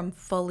you from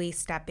fully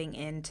stepping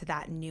into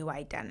that new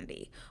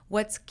identity?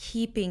 What's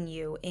keeping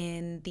you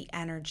in the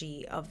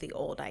energy of the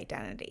old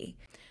identity?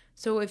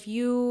 So if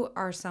you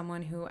are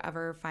someone who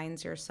ever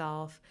finds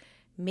yourself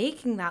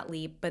making that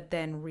leap but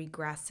then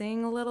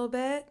regressing a little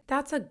bit,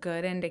 that's a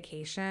good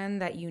indication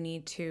that you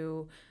need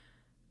to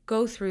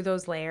go through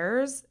those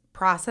layers,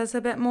 process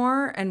a bit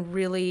more, and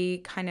really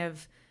kind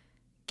of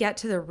get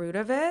to the root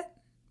of it,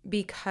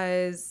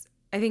 because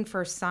I think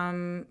for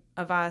some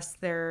of us,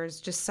 there's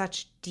just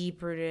such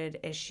deep-rooted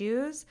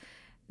issues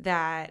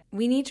that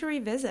we need to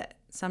revisit.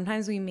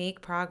 Sometimes we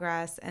make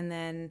progress and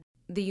then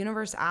the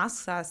universe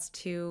asks us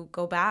to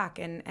go back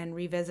and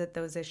revisit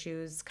those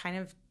issues, kind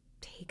of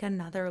take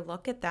another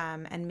look at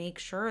them and make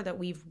sure that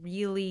we've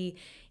really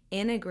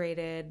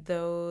integrated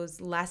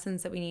those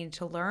lessons that we need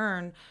to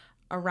learn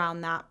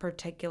around that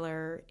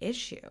particular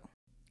issue.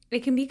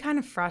 It can be kind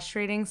of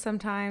frustrating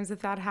sometimes if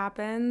that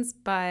happens,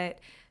 but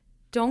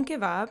don't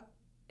give up.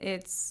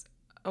 It's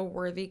a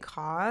worthy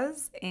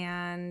cause,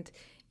 and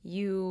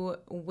you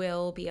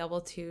will be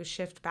able to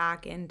shift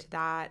back into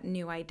that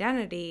new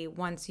identity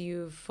once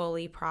you've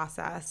fully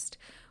processed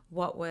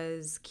what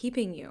was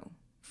keeping you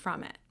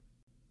from it.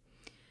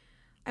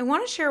 I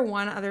want to share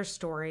one other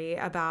story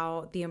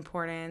about the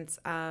importance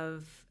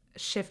of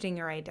shifting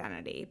your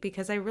identity,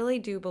 because I really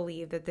do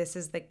believe that this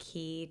is the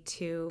key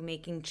to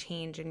making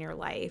change in your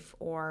life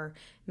or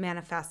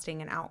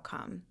manifesting an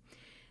outcome.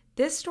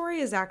 This story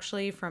is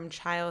actually from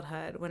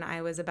childhood when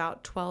I was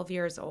about 12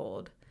 years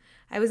old.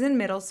 I was in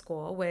middle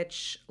school,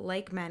 which,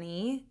 like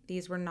many,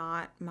 these were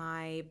not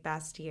my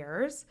best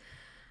years.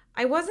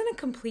 I wasn't a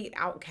complete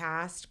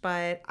outcast,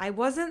 but I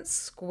wasn't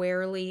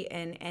squarely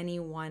in any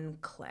one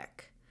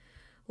clique.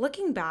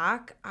 Looking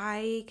back,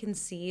 I can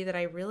see that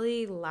I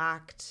really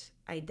lacked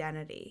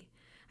identity.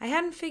 I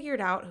hadn't figured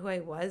out who I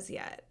was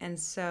yet, and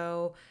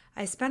so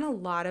I spent a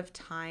lot of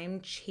time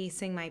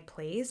chasing my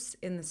place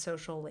in the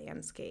social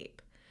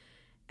landscape.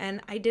 And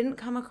I didn't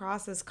come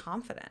across as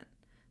confident.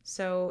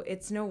 So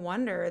it's no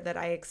wonder that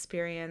I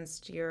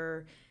experienced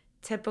your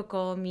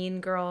typical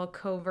mean girl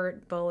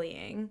covert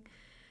bullying.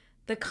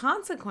 The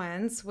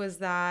consequence was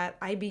that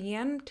I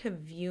began to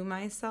view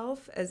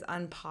myself as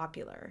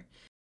unpopular,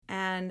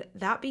 and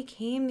that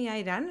became the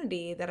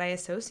identity that I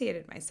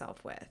associated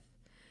myself with.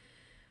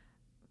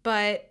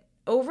 But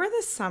over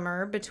the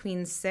summer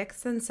between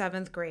 6th and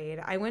 7th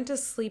grade, I went to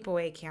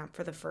sleepaway camp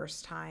for the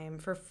first time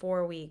for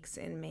 4 weeks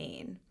in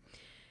Maine.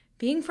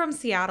 Being from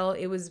Seattle,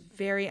 it was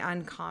very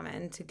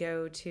uncommon to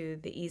go to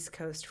the East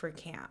Coast for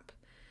camp,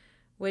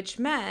 which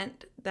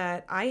meant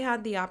that I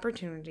had the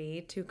opportunity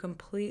to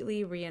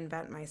completely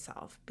reinvent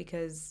myself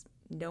because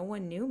no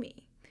one knew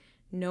me.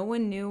 No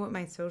one knew what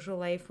my social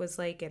life was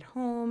like at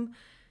home.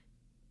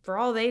 For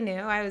all they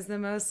knew, I was the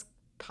most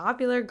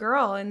popular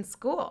girl in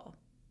school.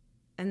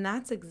 And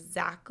that's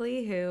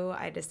exactly who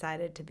I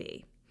decided to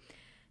be.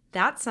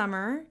 That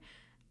summer,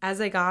 As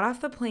I got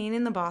off the plane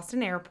in the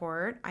Boston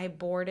airport, I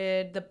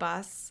boarded the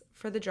bus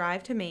for the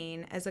drive to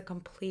Maine as a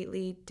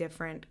completely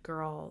different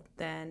girl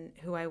than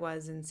who I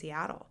was in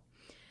Seattle.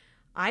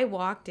 I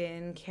walked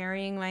in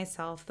carrying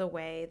myself the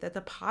way that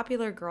the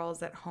popular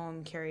girls at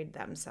home carried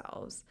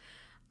themselves.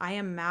 I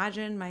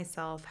imagined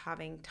myself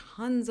having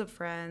tons of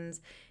friends,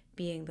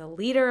 being the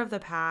leader of the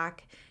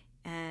pack,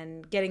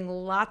 and getting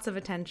lots of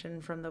attention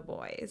from the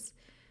boys.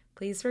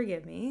 Please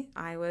forgive me.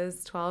 I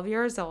was 12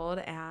 years old,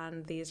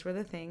 and these were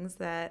the things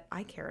that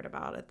I cared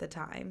about at the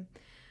time.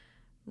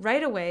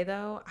 Right away,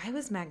 though, I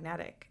was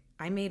magnetic.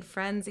 I made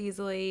friends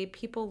easily.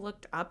 People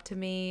looked up to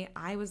me.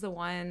 I was the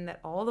one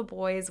that all the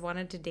boys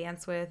wanted to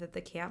dance with at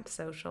the camp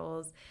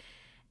socials.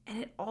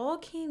 And it all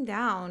came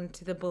down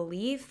to the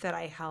belief that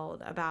I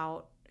held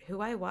about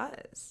who I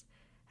was.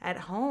 At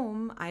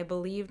home, I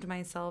believed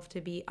myself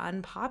to be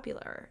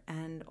unpopular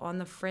and on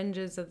the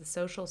fringes of the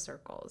social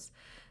circles,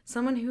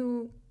 someone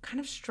who kind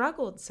of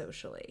struggled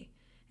socially.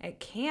 At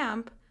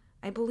camp,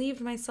 I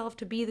believed myself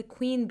to be the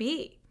queen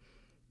bee.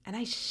 And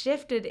I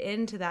shifted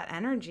into that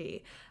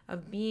energy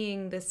of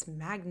being this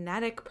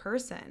magnetic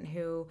person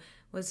who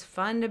was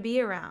fun to be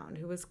around,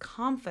 who was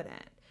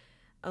confident,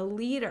 a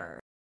leader.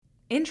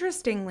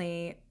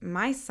 Interestingly,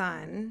 my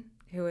son,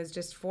 who is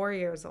just 4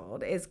 years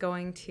old, is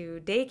going to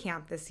day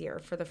camp this year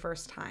for the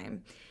first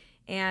time.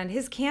 And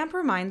his camp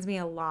reminds me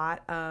a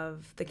lot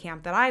of the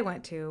camp that I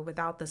went to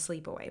without the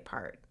sleepaway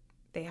part.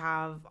 They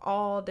have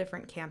all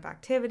different camp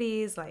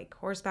activities like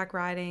horseback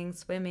riding,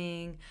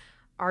 swimming,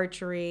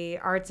 archery,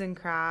 arts and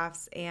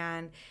crafts,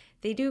 and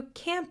they do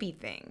campy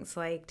things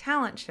like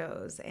talent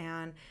shows,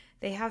 and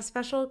they have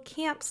special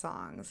camp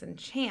songs and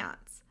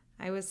chants.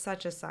 I was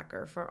such a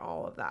sucker for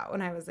all of that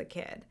when I was a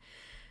kid.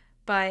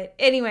 But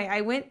anyway,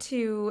 I went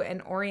to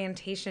an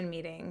orientation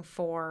meeting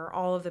for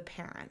all of the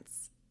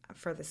parents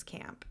for this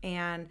camp,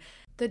 and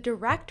the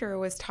director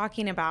was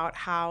talking about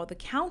how the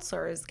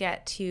counselors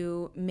get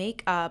to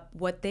make up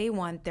what they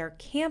want their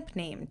camp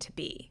name to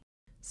be.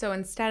 So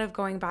instead of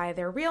going by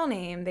their real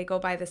name, they go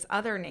by this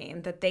other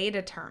name that they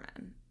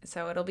determine.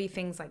 So it'll be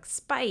things like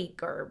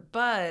Spike or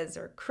Buzz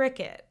or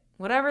Cricket,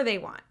 whatever they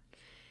want.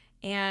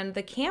 And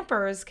the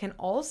campers can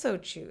also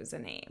choose a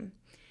name.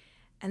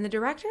 And the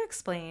director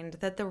explained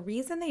that the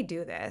reason they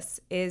do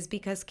this is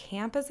because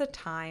camp is a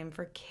time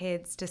for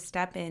kids to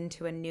step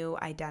into a new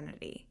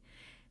identity.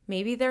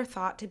 Maybe they're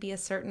thought to be a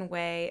certain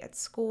way at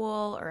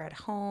school or at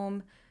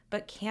home,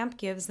 but camp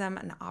gives them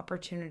an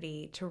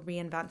opportunity to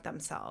reinvent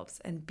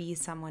themselves and be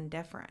someone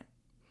different.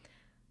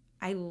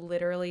 I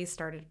literally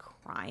started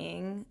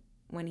crying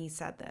when he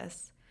said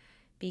this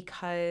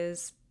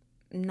because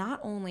not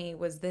only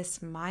was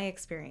this my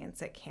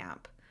experience at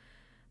camp,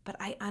 but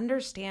I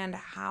understand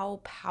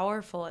how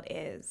powerful it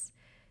is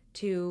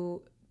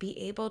to be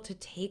able to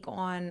take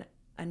on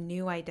a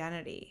new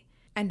identity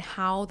and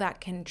how that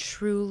can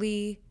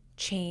truly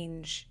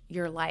change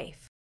your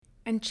life.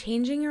 And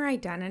changing your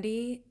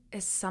identity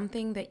is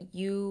something that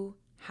you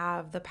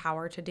have the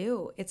power to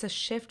do. It's a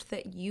shift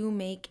that you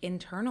make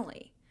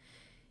internally.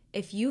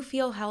 If you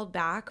feel held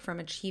back from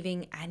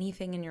achieving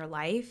anything in your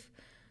life,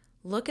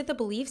 look at the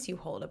beliefs you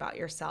hold about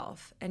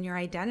yourself and your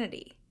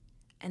identity,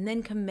 and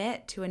then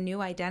commit to a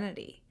new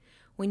identity.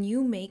 When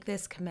you make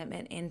this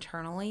commitment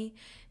internally,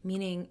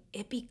 meaning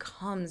it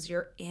becomes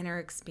your inner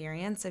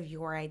experience of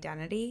your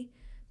identity,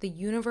 the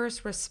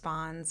universe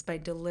responds by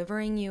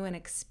delivering you an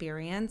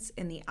experience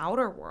in the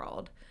outer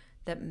world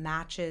that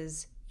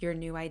matches your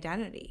new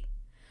identity.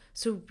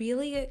 So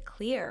really get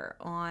clear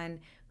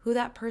on who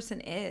that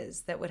person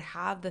is that would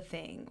have the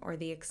thing or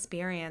the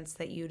experience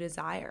that you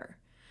desire.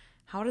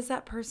 How does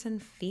that person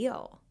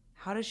feel?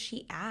 How does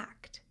she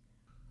act?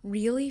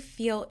 Really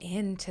feel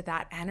into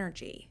that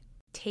energy.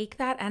 Take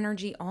that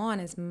energy on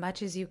as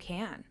much as you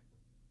can.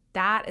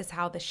 That is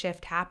how the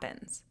shift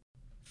happens.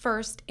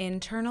 First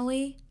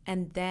internally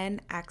and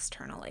then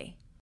externally.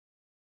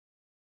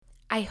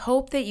 I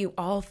hope that you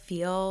all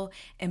feel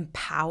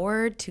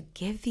empowered to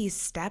give these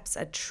steps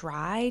a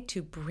try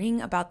to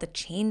bring about the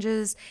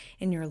changes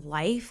in your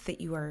life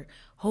that you are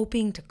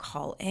hoping to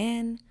call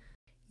in.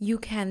 You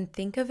can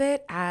think of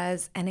it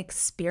as an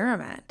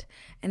experiment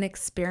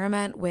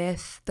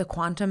with the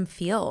quantum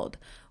field,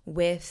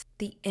 with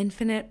the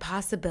infinite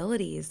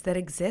possibilities that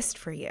exist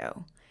for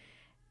you.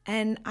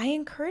 And I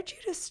encourage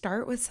you to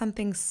start with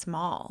something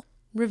small.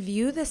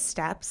 Review the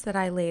steps that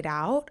I laid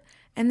out,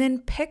 and then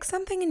pick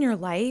something in your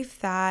life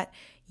that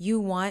you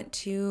want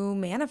to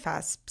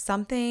manifest,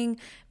 something,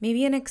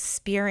 maybe an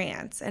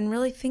experience, and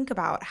really think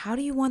about how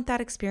do you want that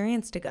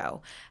experience to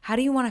go? How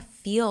do you want to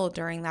feel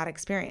during that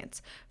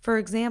experience? For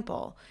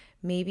example,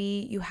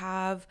 maybe you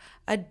have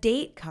a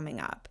date coming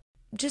up.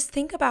 Just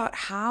think about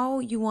how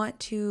you want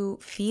to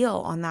feel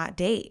on that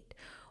date.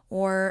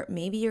 Or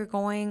maybe you're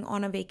going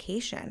on a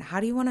vacation. How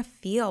do you want to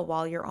feel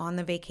while you're on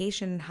the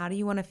vacation? How do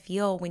you want to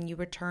feel when you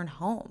return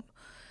home?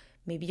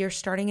 Maybe you're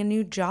starting a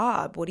new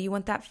job. What do you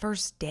want that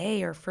first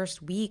day or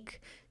first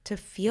week to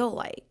feel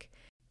like?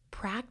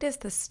 Practice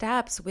the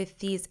steps with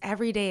these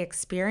everyday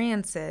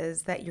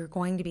experiences that you're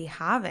going to be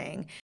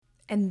having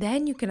And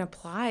then you can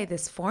apply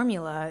this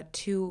formula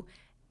to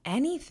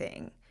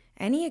anything,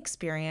 any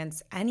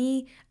experience,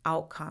 any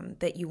outcome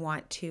that you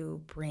want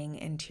to bring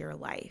into your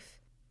life.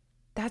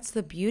 That's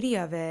the beauty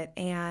of it.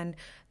 And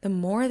the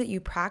more that you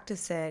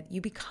practice it,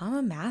 you become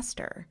a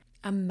master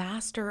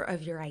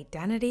of your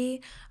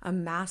identity, a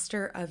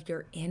master of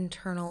your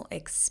internal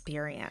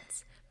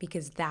experience,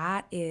 because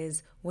that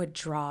is what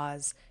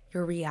draws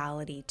your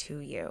reality to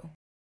you.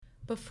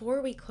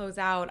 Before we close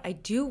out, I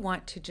do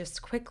want to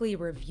just quickly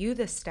review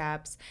the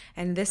steps,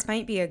 and this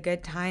might be a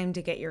good time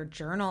to get your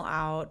journal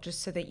out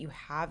just so that you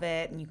have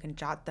it and you can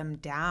jot them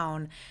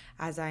down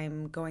as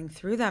I'm going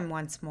through them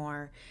once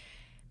more.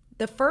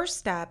 The first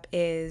step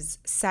is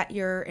set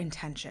your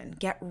intention.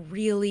 Get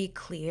really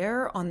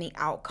clear on the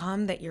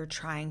outcome that you're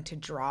trying to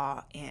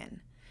draw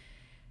in.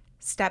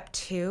 Step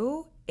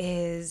 2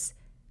 is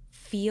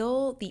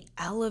feel the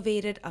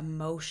elevated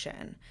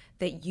emotion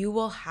that you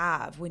will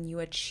have when you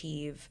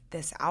achieve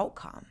this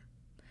outcome.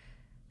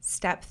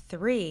 Step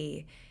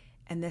 3,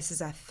 and this is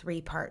a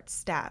 3-part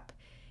step,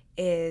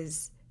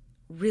 is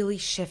really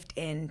shift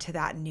into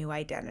that new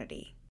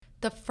identity.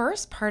 The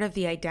first part of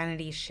the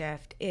identity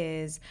shift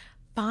is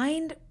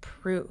find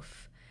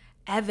proof,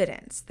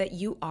 evidence that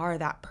you are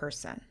that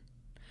person.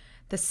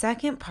 The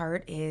second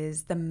part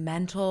is the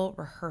mental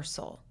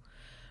rehearsal.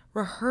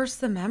 Rehearse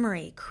the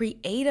memory,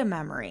 create a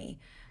memory,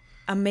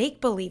 a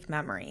make-believe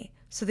memory,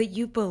 so that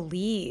you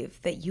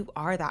believe that you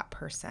are that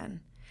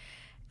person.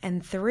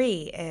 And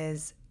 3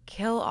 is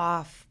kill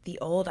off the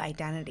old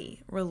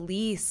identity,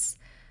 release,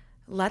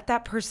 let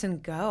that person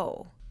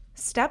go.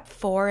 Step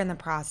 4 in the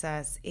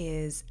process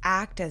is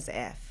act as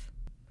if.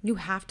 You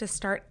have to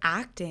start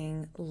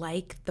acting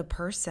like the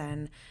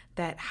person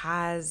that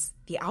has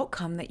the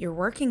outcome that you're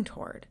working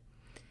toward.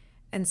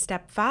 And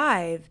step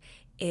 5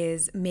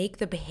 is make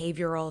the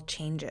behavioral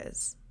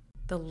changes.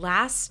 The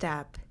last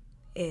step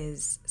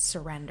is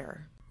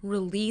surrender.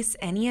 Release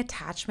any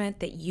attachment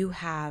that you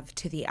have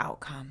to the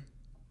outcome.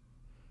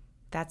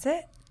 That's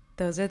it.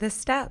 Those are the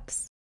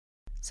steps.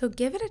 So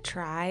give it a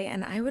try,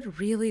 and I would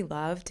really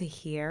love to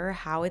hear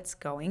how it's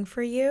going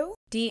for you.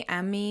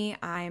 DM me.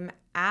 I'm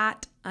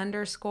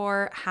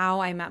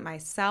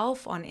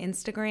 @_HowIMetMyself on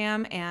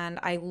Instagram, and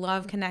I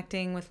love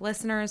connecting with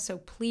listeners, so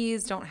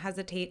please don't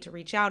hesitate to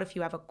reach out if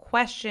you have a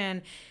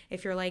question.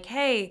 If you're like,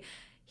 hey,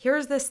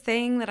 here's this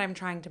thing that I'm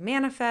trying to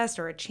manifest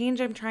or a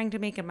change I'm trying to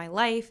make in my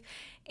life,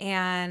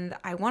 and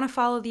I want to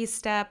follow these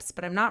steps,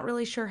 but I'm not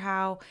really sure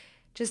how,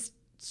 just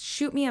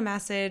shoot me a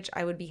message.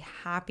 I would be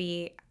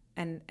happy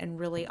and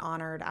really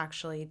honored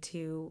actually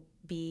to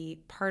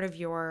be part of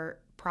your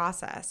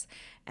process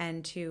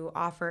and to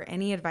offer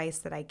any advice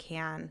that I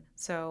can.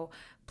 So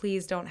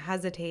please don't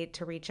hesitate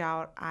to reach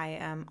out. I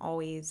am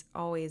always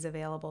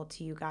available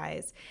to you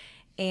guys.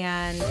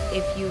 And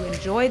if you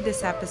enjoyed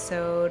this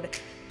episode,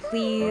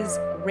 please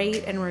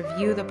rate and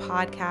review the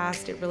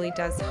podcast. It really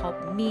does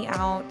help me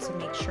out to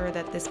make sure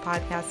that this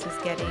podcast is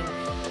getting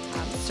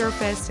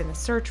surfaced in the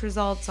search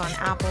results on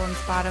Apple and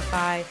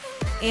Spotify.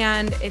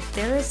 And if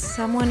there is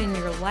someone in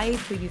your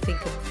life who you think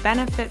could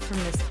benefit from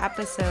this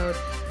episode,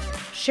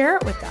 share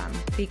it with them,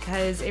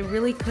 because it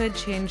really could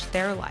change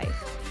their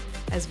life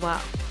as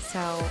well. So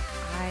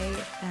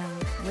I am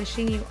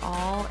wishing you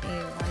all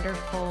a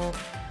wonderful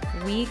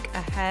week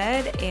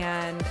ahead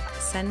and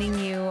sending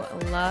you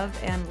love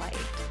and light.